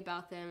really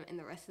about them, and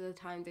the rest of the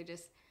time they're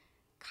just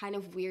kind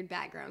of weird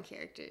background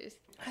characters.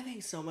 I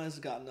think Soma's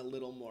gotten a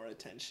little more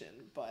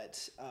attention,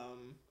 but,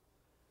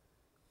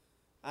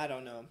 I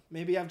don't know.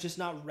 Maybe I've just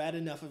not read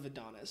enough of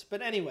Adonis.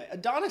 But anyway,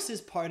 Adonis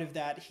is part of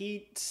that.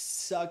 He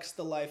sucks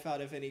the life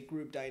out of any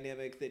group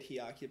dynamic that he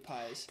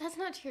occupies. That's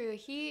not true.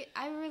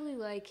 I really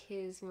like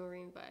his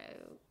marine bio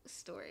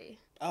story.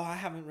 Oh, I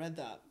haven't read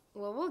that.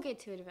 Well, we'll get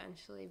to it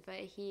eventually, but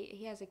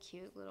he has a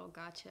cute little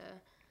gotcha.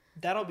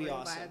 That'll be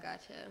awesome. Bio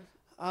gotcha.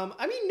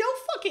 I mean, no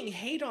fucking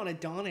hate on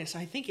Adonis.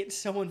 I think it's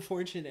so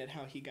unfortunate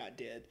how he got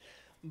dead.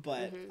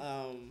 But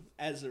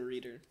as a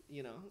reader,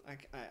 you know, I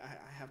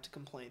have to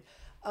complain.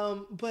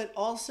 But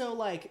also,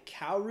 like,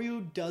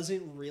 Kaoru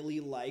doesn't really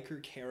like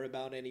or care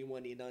about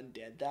anyone in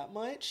Undead that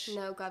much.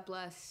 No, God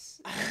bless.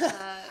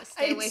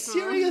 Stay away from him. It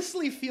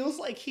seriously feels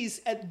like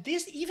he's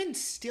even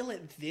still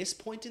at this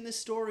point in the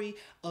story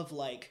of,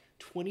 like,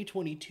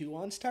 2022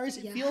 on Stars,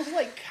 it feels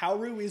like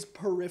Kaoru is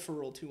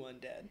peripheral to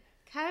Undead.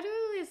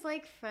 Kaoru is,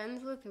 like,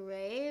 friends with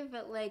Ray,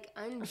 but, like,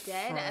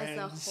 Undead as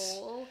a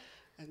whole.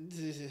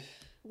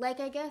 Like,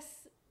 I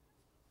guess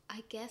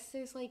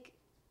there's, like,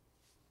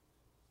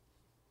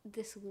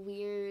 this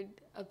weird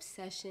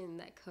obsession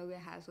that Koga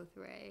has with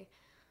Ray,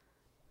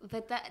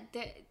 but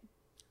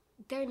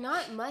they're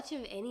not much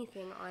of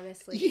anything,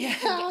 honestly.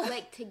 Yeah.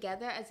 Like,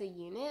 together as a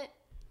unit.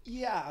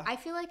 Yeah. I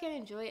feel like I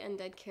enjoy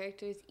Undead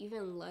characters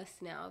even less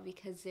now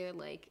because they're,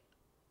 like,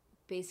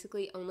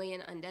 basically only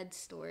in Undead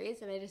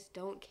stories, and I just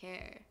don't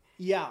care.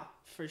 Yeah,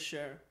 for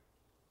sure.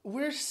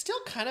 We're still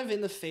kind of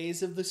in the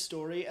phase of the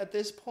story at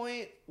this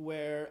point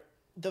where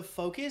the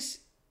focus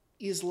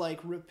is, like,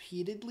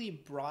 repeatedly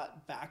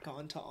brought back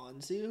onto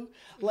Anzu.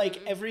 Like,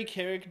 every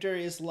character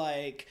is,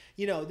 like,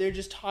 you know, they're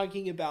just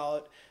talking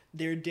about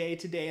their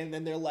day-to-day, and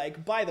then they're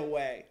like, by the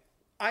way,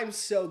 I'm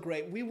so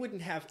great. We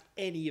wouldn't have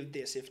any of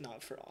this if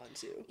not for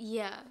Anzu.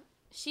 Yeah.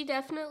 She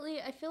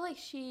definitely, I feel like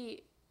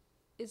she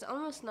is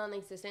almost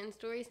non-existent in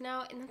stories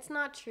now, and that's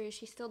not true.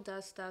 She still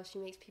does stuff. She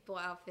makes people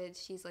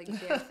outfits. She's, like,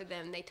 there for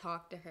them. They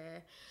talk to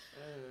her.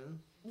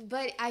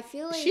 But I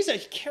feel like she's a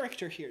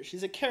character here.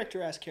 She's a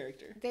character-ass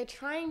character. They're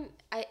trying...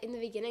 in the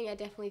beginning, I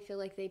definitely feel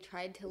like they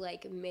tried to,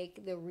 like,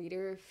 make the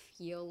reader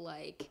feel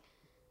like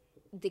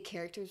the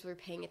characters were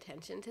paying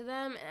attention to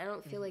them, and I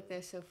don't feel like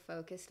they're so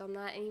focused on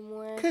that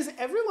anymore. Because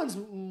everyone's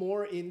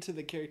more into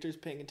the characters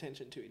paying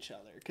attention to each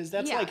other, because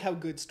that's like how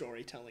good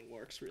storytelling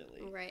works,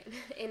 really. Right.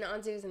 And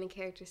Anzu isn't a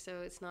character,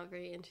 so it's not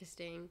very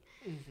interesting,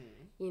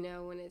 you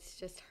know, when it's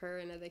just her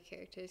and other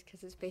characters,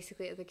 because it's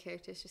basically other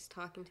characters just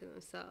talking to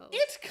themselves.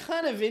 It's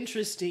kind of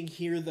interesting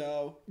here,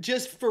 though,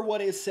 just for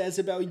what it says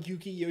about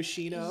Yuki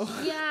Yoshino.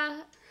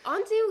 Yeah.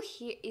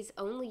 Anzu is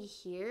only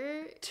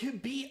here to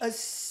be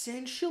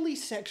essentially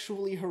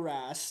sexually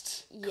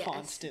harassed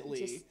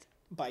constantly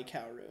by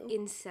Kaoru.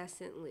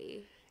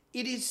 Incessantly.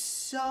 It is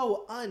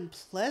so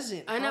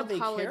unpleasant how they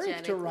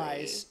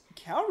characterize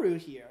Kaoru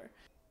here.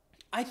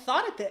 I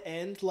thought at the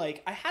end,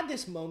 like, I had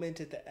this moment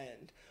at the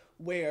end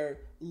where,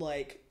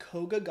 like,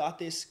 Koga got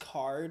this,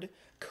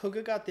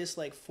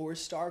 like,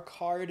 4-star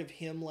card of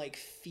him, like,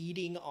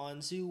 feeding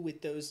Anzu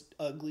with those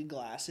ugly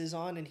glasses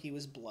on, and he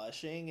was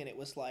blushing, and it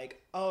was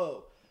like,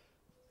 oh,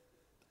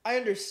 I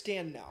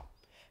understand now.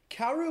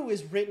 Kaoru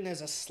is written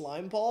as a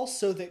slime ball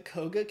so that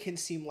Koga can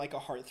seem like a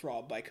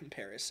heartthrob by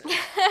comparison.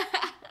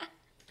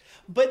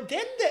 But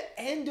then the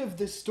end of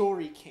the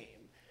story came.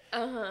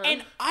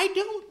 And I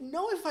don't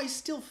know if I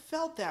still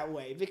felt that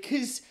way,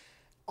 because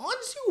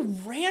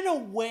Anzu ran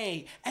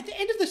away. At the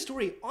end of the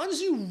story,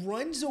 Anzu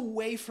runs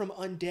away from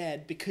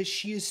undead because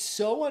she is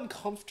so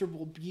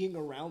uncomfortable being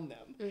around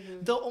them.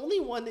 Mm-hmm. The only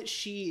one that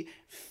she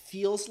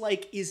feels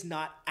like is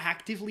not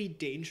actively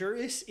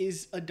dangerous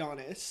is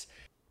Adonis.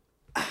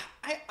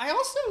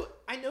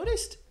 I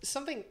noticed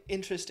something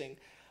interesting.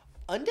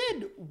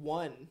 Undead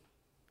won.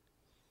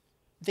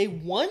 They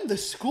won the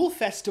school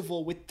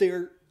festival with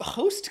their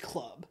host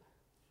club.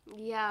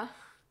 Yeah.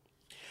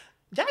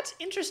 That's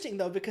interesting,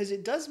 though, because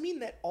it does mean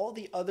that all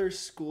the other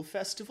school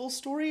festival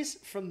stories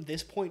from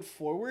this point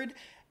forward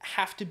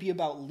have to be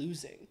about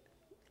losing.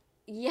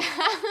 Yeah.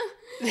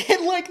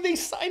 And, like, they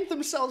signed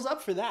themselves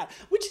up for that,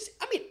 which is,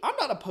 I mean, I'm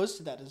not opposed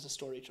to that as a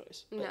story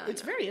choice. But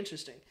it's very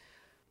interesting.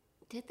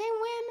 Did they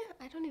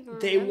win? I don't even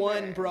remember. They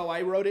won, bro.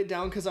 I wrote it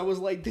down because I was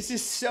like, this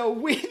is so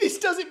weird. This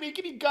doesn't make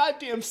any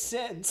goddamn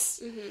sense.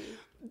 Mm-hmm.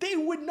 They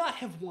would not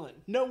have won.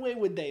 No way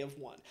would they have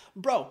won.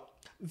 Bro,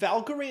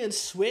 Valkyrie and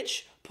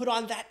Switch put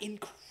on that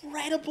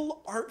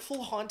incredible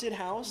artful haunted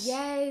house.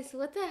 Yes,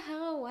 what the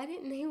hell? Why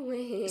didn't they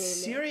win?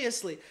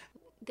 Seriously.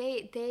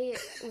 They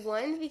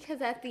won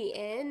because at the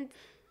end,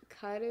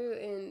 Karu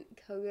and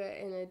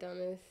Koga and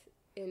Adonis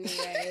and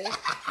Ray,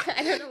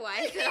 I don't know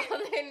why I said all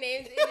their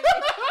names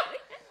individually.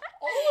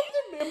 All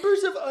of the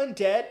members of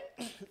Undead,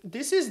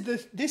 this is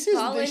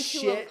fall the into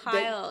shit a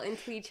pile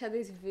into each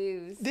other's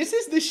views. This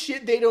is the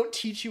shit they don't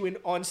teach you in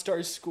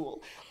OnStar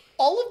school.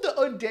 All of the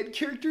Undead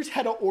characters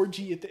had an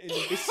orgy at the end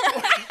of this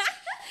story.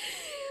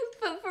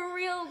 But for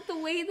real, the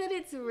way that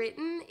it's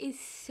written is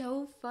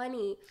so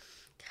funny.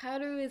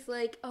 Kaoru is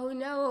like, oh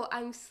no,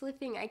 I'm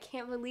slipping. I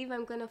can't believe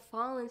I'm going to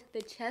fall into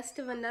the chest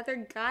of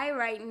another guy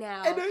right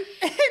now.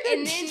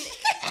 And then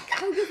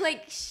Koga's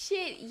like,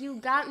 shit, you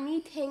got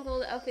me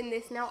tangled up in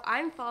this. Now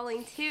I'm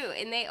falling too.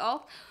 And they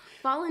all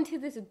fall into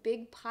this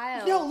big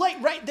pile. No,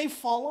 like, right, they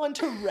fall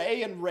onto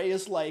Ray, and Ray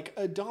is like,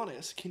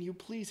 Adonis, can you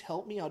please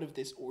help me out of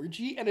this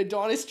orgy? And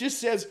Adonis just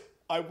says,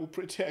 I will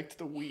protect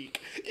the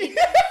weak.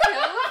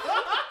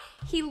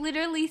 He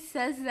literally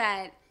says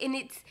that, and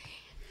it's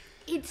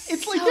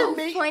so like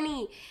they're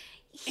funny.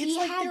 It's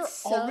like they're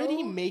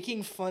already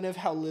making fun of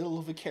how little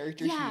of a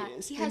character he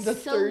is. He has in the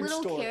so third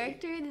little story.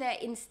 character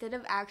that instead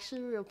of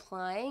actually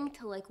replying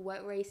to like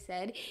what Ray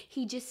said,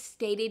 he just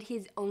stated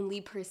his only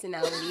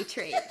personality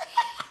trait.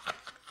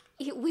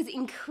 It was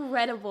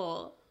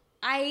incredible.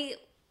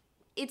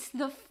 It's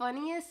the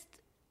funniest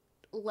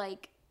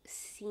like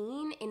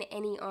scene in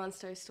any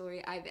OnStar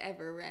story I've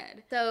ever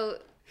read. So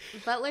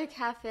Butler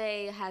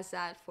Cafe has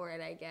that for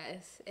it, I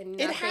guess, and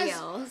nothing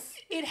else.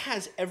 It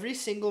has every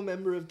single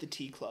member of the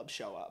Tea Club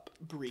show up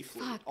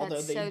briefly, Fuck, although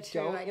that's they so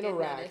true. don't I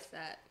interact. did notice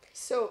that.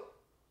 So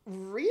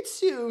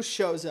Ritsu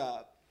shows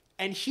up,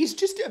 and he's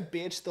just a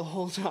bitch the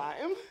whole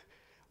time,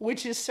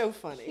 which is so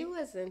funny. He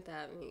wasn't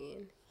that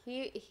mean.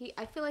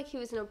 I feel like he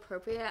was an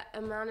appropriate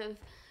amount of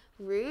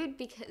rude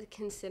because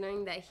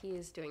considering that he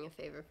is doing a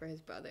favor for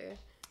his brother.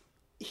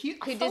 He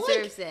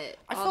deserves it.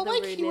 I felt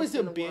like he was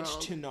a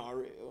bitch to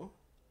Naru.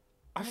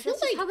 I feel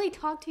that's like just how they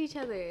talk to each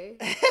other.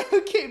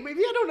 Okay, maybe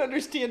I don't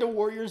understand a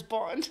warrior's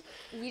bond.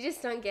 You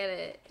just don't get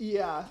it.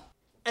 Yeah.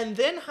 And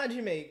then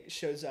Hajime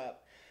shows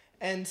up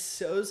and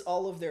sews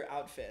all of their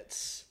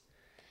outfits.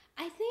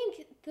 I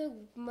think the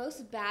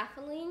most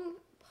baffling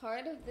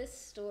part of this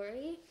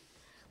story,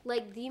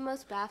 like the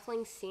most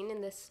baffling scene in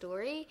this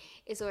story,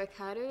 is where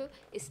Kaoru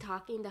is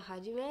talking to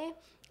Hajime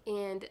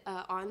and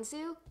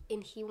Anzu,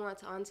 and he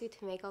wants Anzu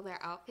to make all their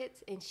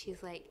outfits, and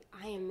she's like,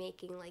 I am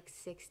making like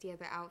 60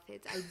 other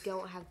outfits. I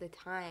don't have the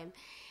time.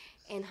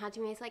 And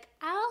Hajime's like,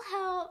 I'll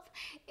help.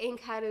 And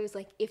Kaoru's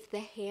like, if the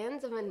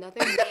hands of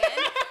another man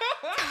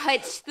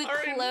touch the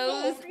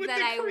clothes that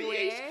I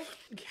wear,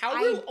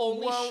 Kaoru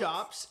only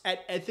shops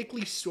at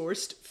ethically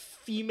sourced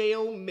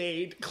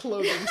female-made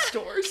clothing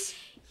stores.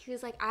 He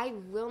was like, I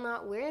will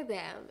not wear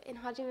them. And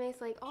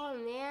Hajime's like, oh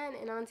man.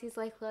 And Auntie's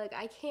like, look,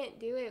 I can't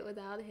do it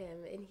without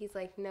him. And he's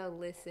like, no,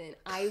 listen,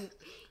 I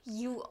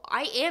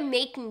am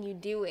making you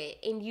do it.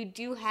 And you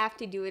do have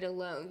to do it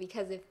alone.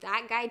 Because if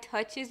that guy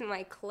touches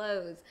my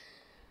clothes,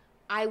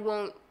 I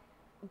won't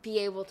be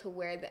able to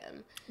wear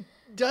them.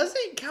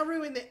 Doesn't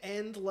Kaoru in the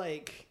end,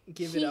 like,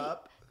 give it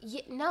up?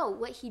 Yeah, no,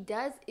 what he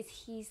does is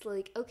he's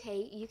like,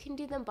 okay, you can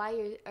do them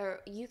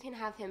or you can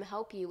have him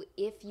help you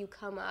if you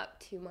come up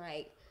to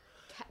my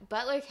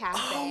Butler Cafe.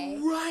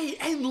 Oh, right.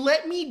 And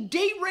let me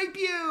date rape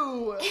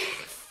you.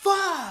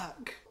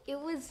 Fuck. It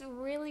was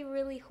really,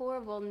 really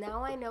horrible.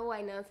 Now I know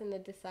why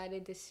Natsuna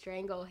decided to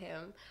strangle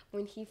him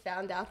when he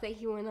found out that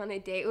he went on a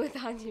date with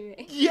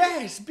Hajime.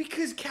 Yes,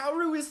 because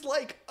Kaoru is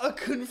like a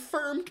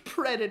confirmed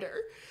predator.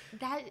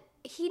 That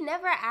he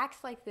never acts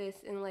like this,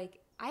 and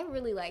like I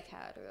really like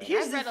Kaoru.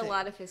 I've read a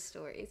lot of his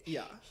stories.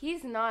 Yeah.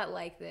 He's not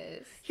like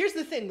this. Here's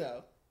the thing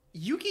though.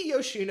 Yuki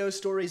Yoshino's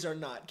stories are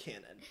not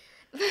canon.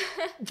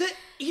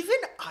 Even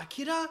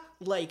Akira,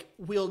 like,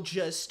 will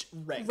just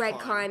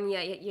retcon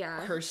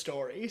yeah. her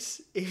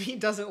stories. If he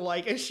doesn't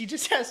like it, she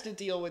just has to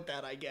deal with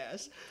that, I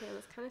guess. Yeah,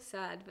 it's kind of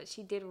sad, but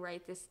she did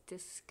write this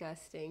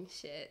disgusting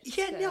shit.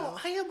 Yeah, so. No,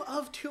 I am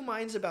of two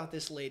minds about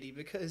this lady,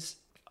 because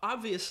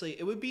obviously,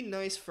 it would be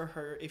nice for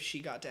her if she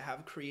got to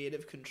have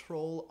creative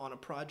control on a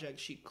project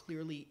she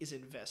clearly is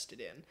invested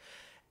in.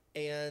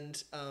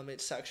 And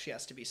it sucks she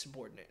has to be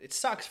subordinate. It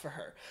sucks for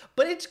her.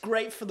 But it's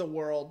great for the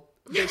world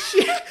that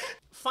she...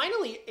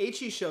 Finally,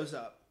 Aichi shows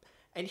up.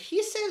 And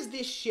he says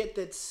this shit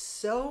that's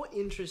so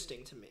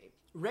interesting to me.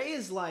 Rei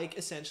is like,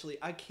 essentially,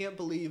 I can't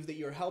believe that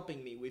you're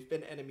helping me. We've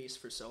been enemies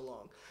for so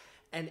long.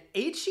 And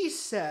Aichi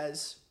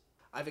says,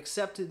 I've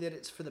accepted that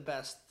it's for the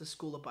best. The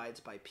school abides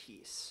by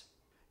peace.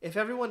 If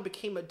everyone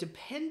became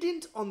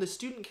dependent on the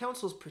student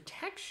council's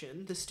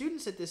protection, the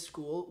students at this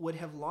school would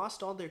have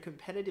lost all their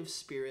competitive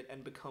spirit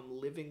and become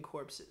living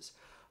corpses.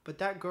 But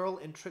that girl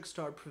in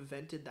Trickstar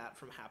prevented that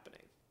from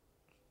happening.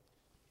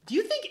 Do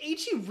you think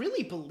Aichi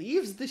really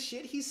believes the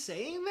shit he's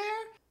saying there?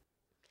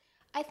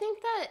 I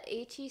think that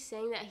Aichi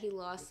saying that he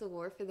lost the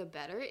war for the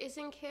better is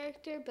in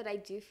character, but I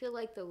do feel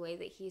like the way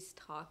that he's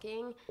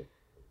talking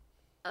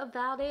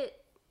about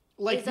it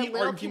like is the a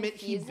little argument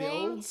confusing. He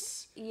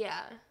builds?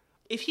 Yeah.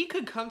 If he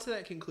could come to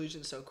that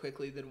conclusion so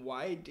quickly, then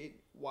why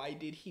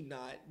did he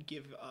not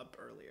give up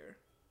earlier?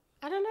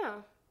 I don't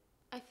know.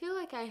 I feel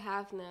like I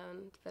have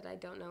known, but I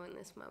don't know in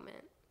this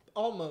moment.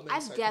 All moments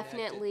I've are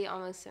definitely,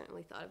 almost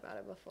certainly thought about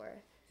it before.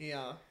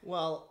 Yeah.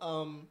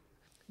 Well,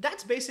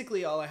 that's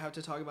basically all I have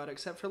to talk about,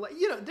 except for, like,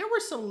 there were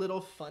some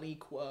little funny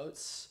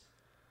quotes.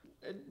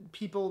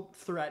 People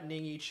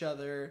threatening each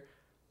other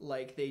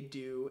like they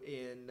do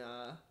in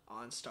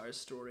OnStar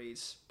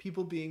stories.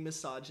 People being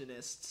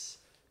misogynists.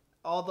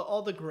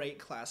 All the great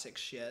classic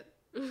shit.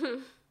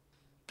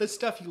 The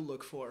stuff you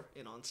look for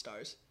in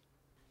OnStars.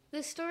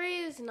 The story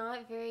is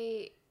not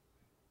very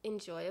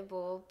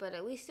enjoyable, but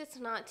at least it's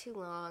not too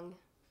long.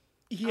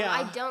 Yeah.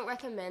 I don't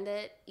recommend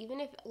it.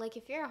 Even if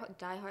you're a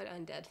diehard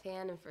Undead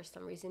fan and for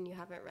some reason you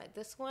haven't read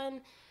this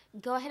one,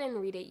 go ahead and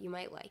read it. You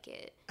might like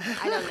it.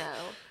 I don't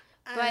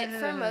know. But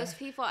for most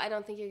people, I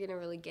don't think you're going to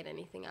really get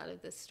anything out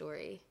of this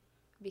story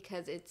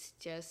because it's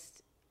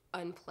just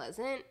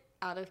unpleasant,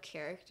 out of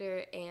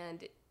character,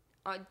 and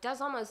does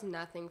almost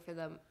nothing for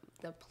the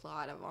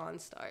plot of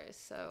OnStars.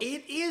 So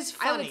it is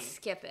funny. I would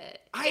skip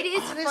it. It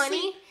is honestly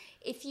funny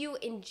if you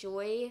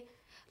enjoy...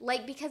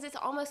 because it's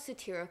almost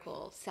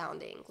satirical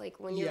sounding,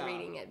 when you're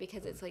reading it,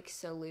 because it's,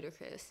 so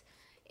ludicrous.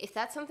 If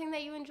that's something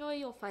that you enjoy,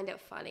 you'll find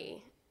it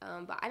funny.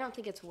 But I don't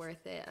think it's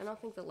worth it. I don't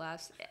think the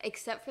laughs,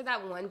 except for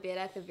that one bit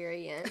at the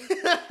very end.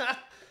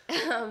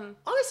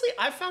 Honestly,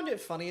 I found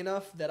it funny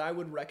enough that I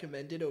would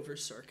recommend it over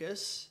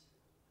Circus.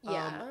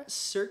 Yeah.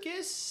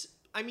 Circus,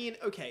 I mean,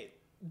 okay,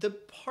 the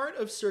part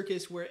of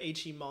Circus where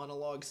Aichi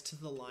monologues to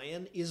the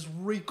lion is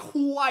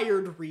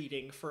required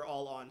reading for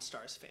all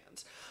OnStars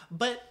fans.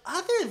 But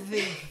other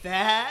than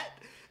that,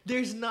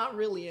 there's not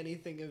really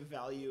anything of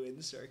value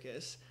in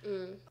Circus.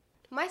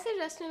 My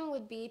suggestion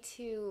would be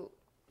to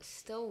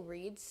still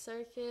read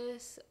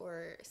Circus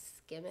or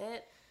skim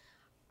it.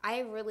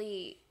 I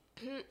really,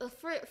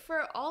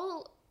 for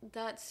all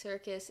that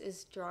Circus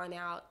is drawn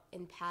out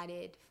and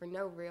padded for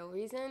no real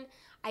reason,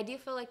 I do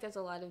feel like there's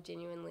a lot of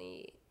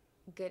genuinely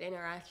good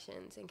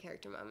interactions and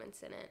character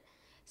moments in it.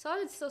 So I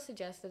would still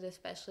suggest it,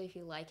 especially if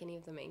you like any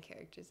of the main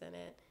characters in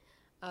it.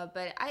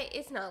 But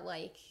it's not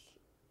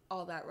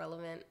all that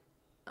relevant.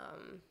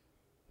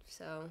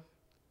 So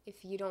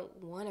if you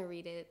don't want to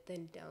read it,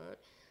 then don't.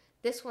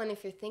 This one,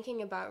 if you're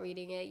thinking about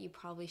reading it, you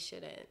probably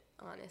shouldn't,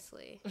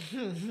 honestly.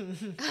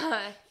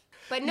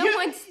 But no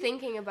one's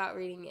thinking about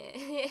reading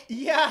it.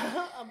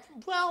 Yeah,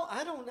 well,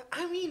 I don't know.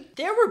 I mean,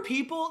 there were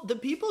the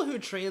people who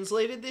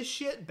translated this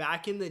shit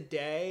back in the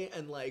day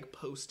and,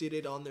 posted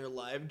it on their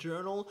live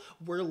journal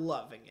were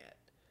loving it.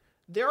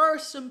 There are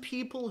some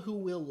people who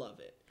will love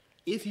it.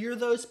 If you're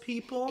those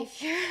people,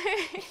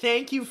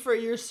 thank you for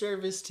your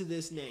service to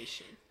this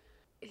nation.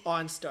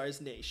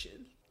 OnStars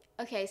Nation.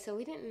 Okay, so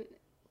we didn't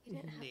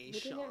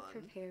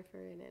prepare for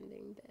an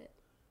ending bit.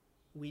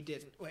 We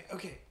didn't. Wait,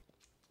 okay.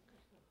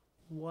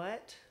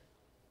 What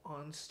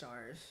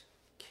OnStars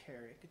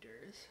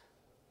characters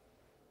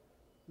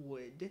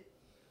would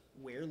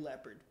wear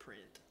leopard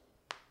print?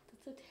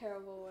 That's a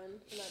terrible one.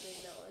 I'm not doing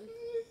that one.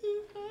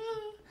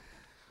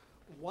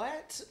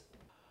 What?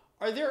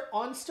 Are there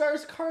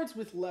OnStars cards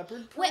with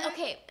leopard print?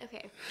 Wait,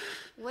 okay.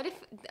 What if...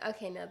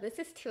 Okay, no, this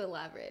is too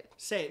elaborate.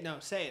 Say it,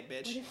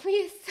 bitch. What if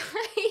we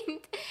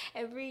assigned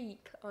every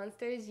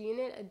OnStars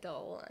unit a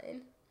doll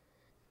line?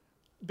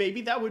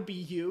 Baby, that would be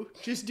you.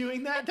 Just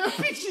doing that? That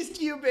would be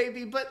just you,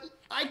 baby. But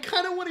I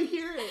kind of want to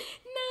hear it.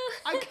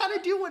 No. I kind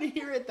of do want to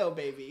hear it, though,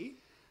 baby.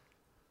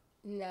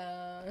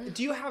 No.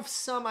 Do you have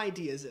some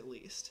ideas, at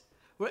least?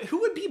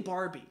 Who would be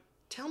Barbie?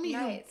 Tell me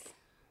Knights.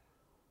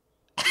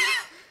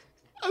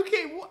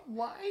 Okay,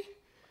 why?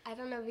 I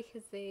don't know,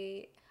 because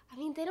they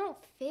don't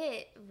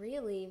fit,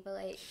 really,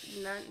 but,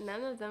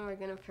 none of them are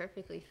going to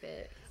perfectly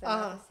fit. They're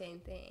not the same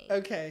thing.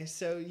 Okay,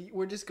 so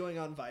we're just going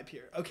on vibe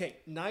here. Okay,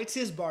 Knights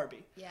is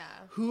Barbie. Yeah.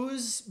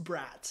 Who's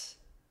Bratz?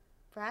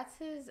 Bratz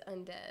is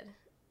Undead.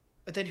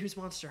 But then who's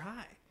Monster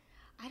High?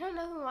 I don't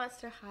know who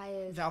Monster High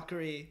is.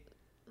 Valkyrie.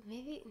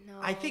 Maybe no.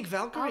 I think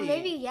Valkyrie. Oh,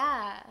 maybe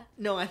yeah.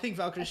 No, I think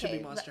Valkyrie should be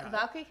Monster High.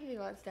 Valkyrie could be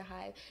Monster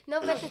High. No,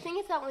 but the thing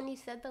is that when you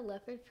said the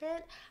leopard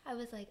print, I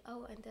was like,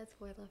 oh, Undead's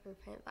wear leopard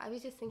print. But I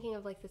was just thinking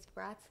of like this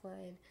Bratz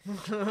line,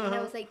 and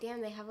I was like,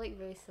 damn, they have like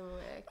very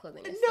similar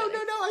clothing. No.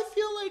 I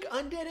feel like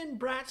Undead and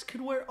Bratz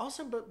could wear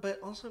also, but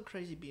also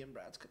Crazy Bee and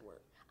Bratz could wear.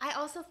 I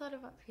also thought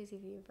about Crazy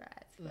Bee and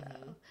Bratz, bro.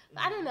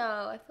 But I don't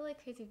know. I feel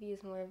like Crazy Bee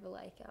is more of a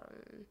like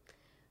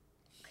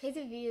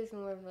Crazy Bee is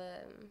more of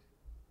a.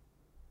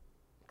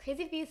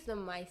 Crazy Bee is the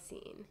My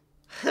Scene.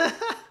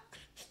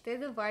 They're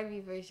the Barbie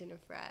version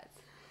of Bratz,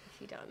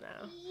 if you don't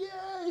know.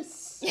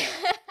 Yes.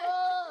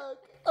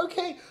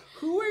 Okay,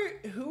 who are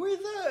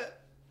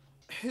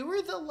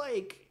the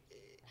like?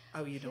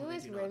 Oh, you don't. Who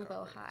is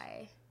Rainbow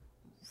High?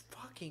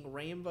 Fucking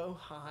Rainbow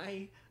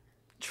High,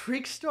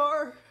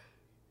 Trickstar.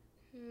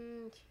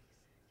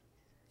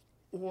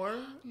 Or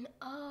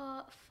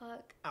Oh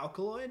fuck.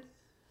 Alkaloid.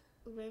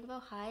 Rainbow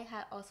High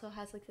also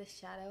has like the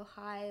Shadow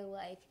High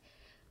like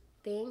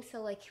thing.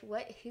 So like,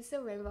 who's the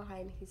Rainbow High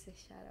and who's the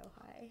Shadow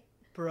High?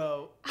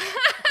 Bro,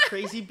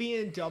 Crazy Bee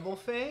and Double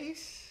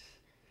Face.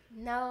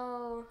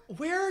 No.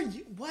 Where are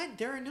you? What?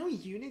 There are no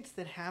units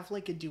that have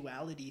like a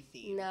duality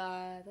theme.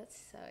 Nah, that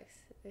sucks.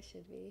 There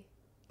should be.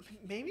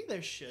 Maybe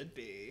there should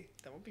be.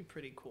 That would be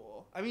pretty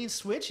cool. I mean,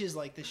 Switch is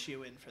like the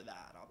shoe-in for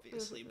that,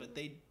 obviously, but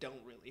they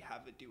don't really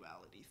have a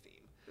duality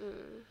theme.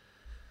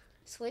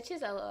 Switch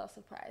is a little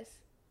surprise.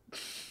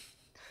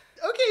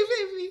 Okay,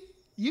 baby.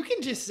 You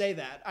can just say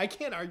that. I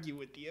can't argue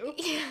with you.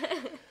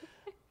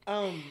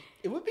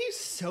 It would be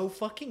so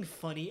fucking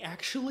funny,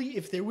 actually,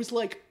 if there was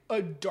like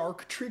a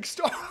dark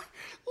Trickstar.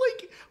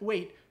 Like,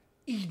 wait,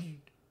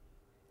 Eden.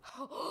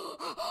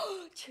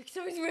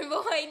 Trickstar's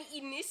Rainbow High and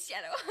Eden is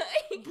Shadow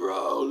High.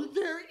 Bro,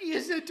 there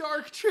is a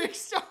dark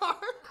Trickstar.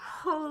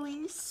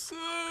 Holy shit.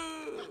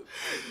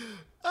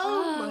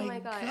 Oh my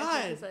god.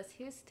 Okay, so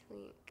who's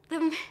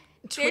Twink?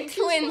 They're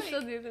twins, like... so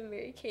they're the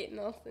Mary Kate and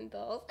Austin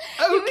dolls.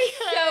 Okay. There were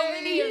so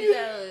many of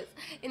those,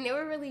 and they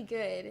were really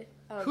good.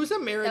 Who's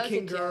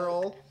American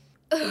Girl?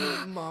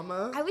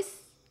 Mama.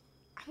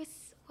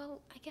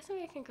 Well, I guess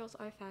American Girls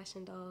are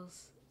fashion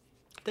dolls.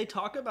 They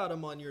talk about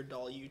them on your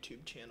doll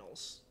YouTube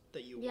channels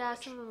that you watch. Yeah,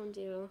 some of them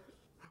do.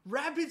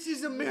 Rabbids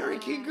is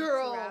American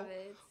Girl.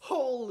 Rabbids.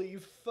 Holy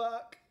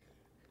fuck.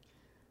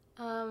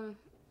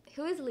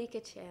 Who is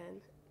Lika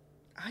Chan?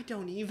 I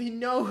don't even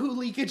know who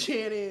Lika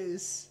Chan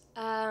is.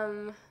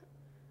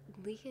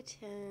 Lika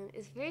Chan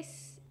is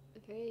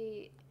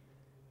very.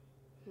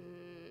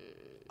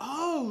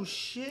 Oh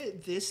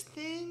shit! This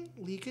thing,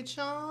 Lika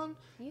Chan,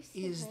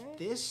 is her?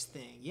 this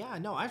thing? Yeah,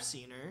 no, I've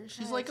seen her.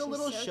 She's like a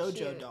little so shoujo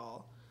cute.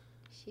 doll.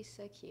 She's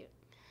so cute.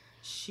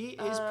 She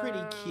is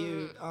pretty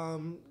cute.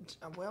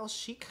 Well,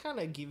 she kind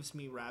of gives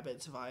me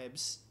Rabbids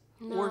vibes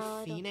or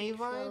Fine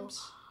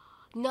vibes.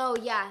 So. No,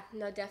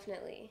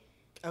 definitely.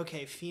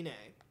 Okay, Fine.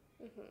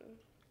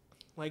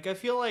 Like, I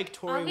feel like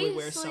Tori would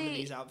wear some of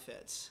these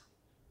outfits.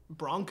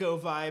 Bronco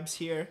vibes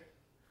here.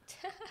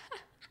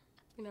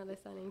 You know, the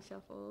Sunning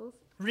Shuffles.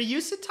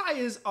 Ryusatai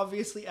is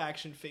obviously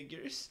action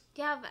figures.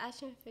 Yeah, but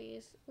action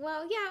figures.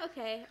 Well, yeah,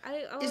 okay.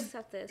 I'll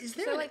accept this.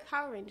 They're like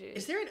Power Rangers.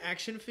 Is there an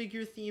action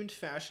figure themed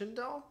fashion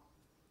doll?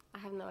 I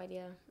have no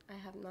idea. I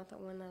have not the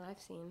one that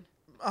I've seen.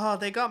 Oh,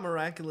 they got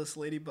Miraculous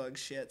Ladybug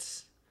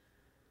shits.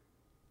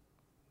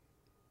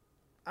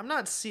 I'm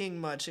not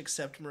seeing much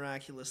except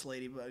Miraculous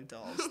Ladybug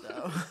dolls,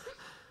 though.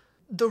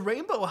 The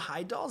Rainbow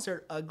High dolls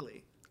are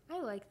ugly.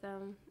 I like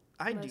them.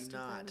 I do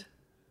not.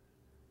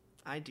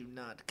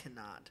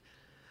 Cannot.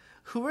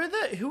 Who are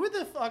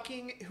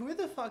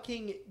the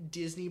fucking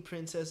Disney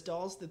princess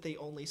dolls that they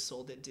only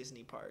sold at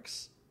Disney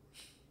parks?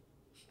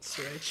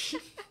 Switch.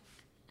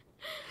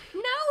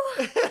 No.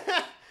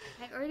 I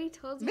already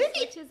told you. Maybe.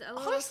 Switch is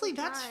Honestly,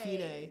 that's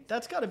Fine.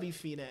 That's gotta be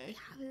Fine.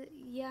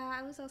 Yeah,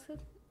 I was also.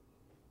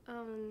 I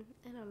don't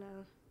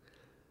know.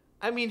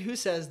 I mean, who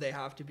says they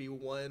have to be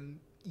one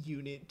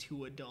unit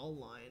to a doll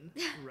line,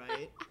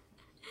 right?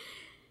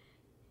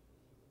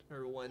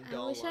 Or one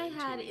doll line. I wish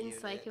I had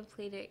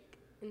encyclopedic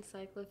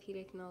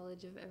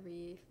knowledge of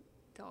every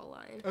doll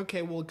line.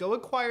 Okay, well, go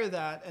acquire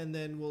that, and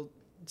then we'll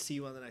see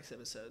you on the next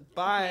episode.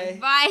 Bye. Okay,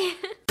 bye.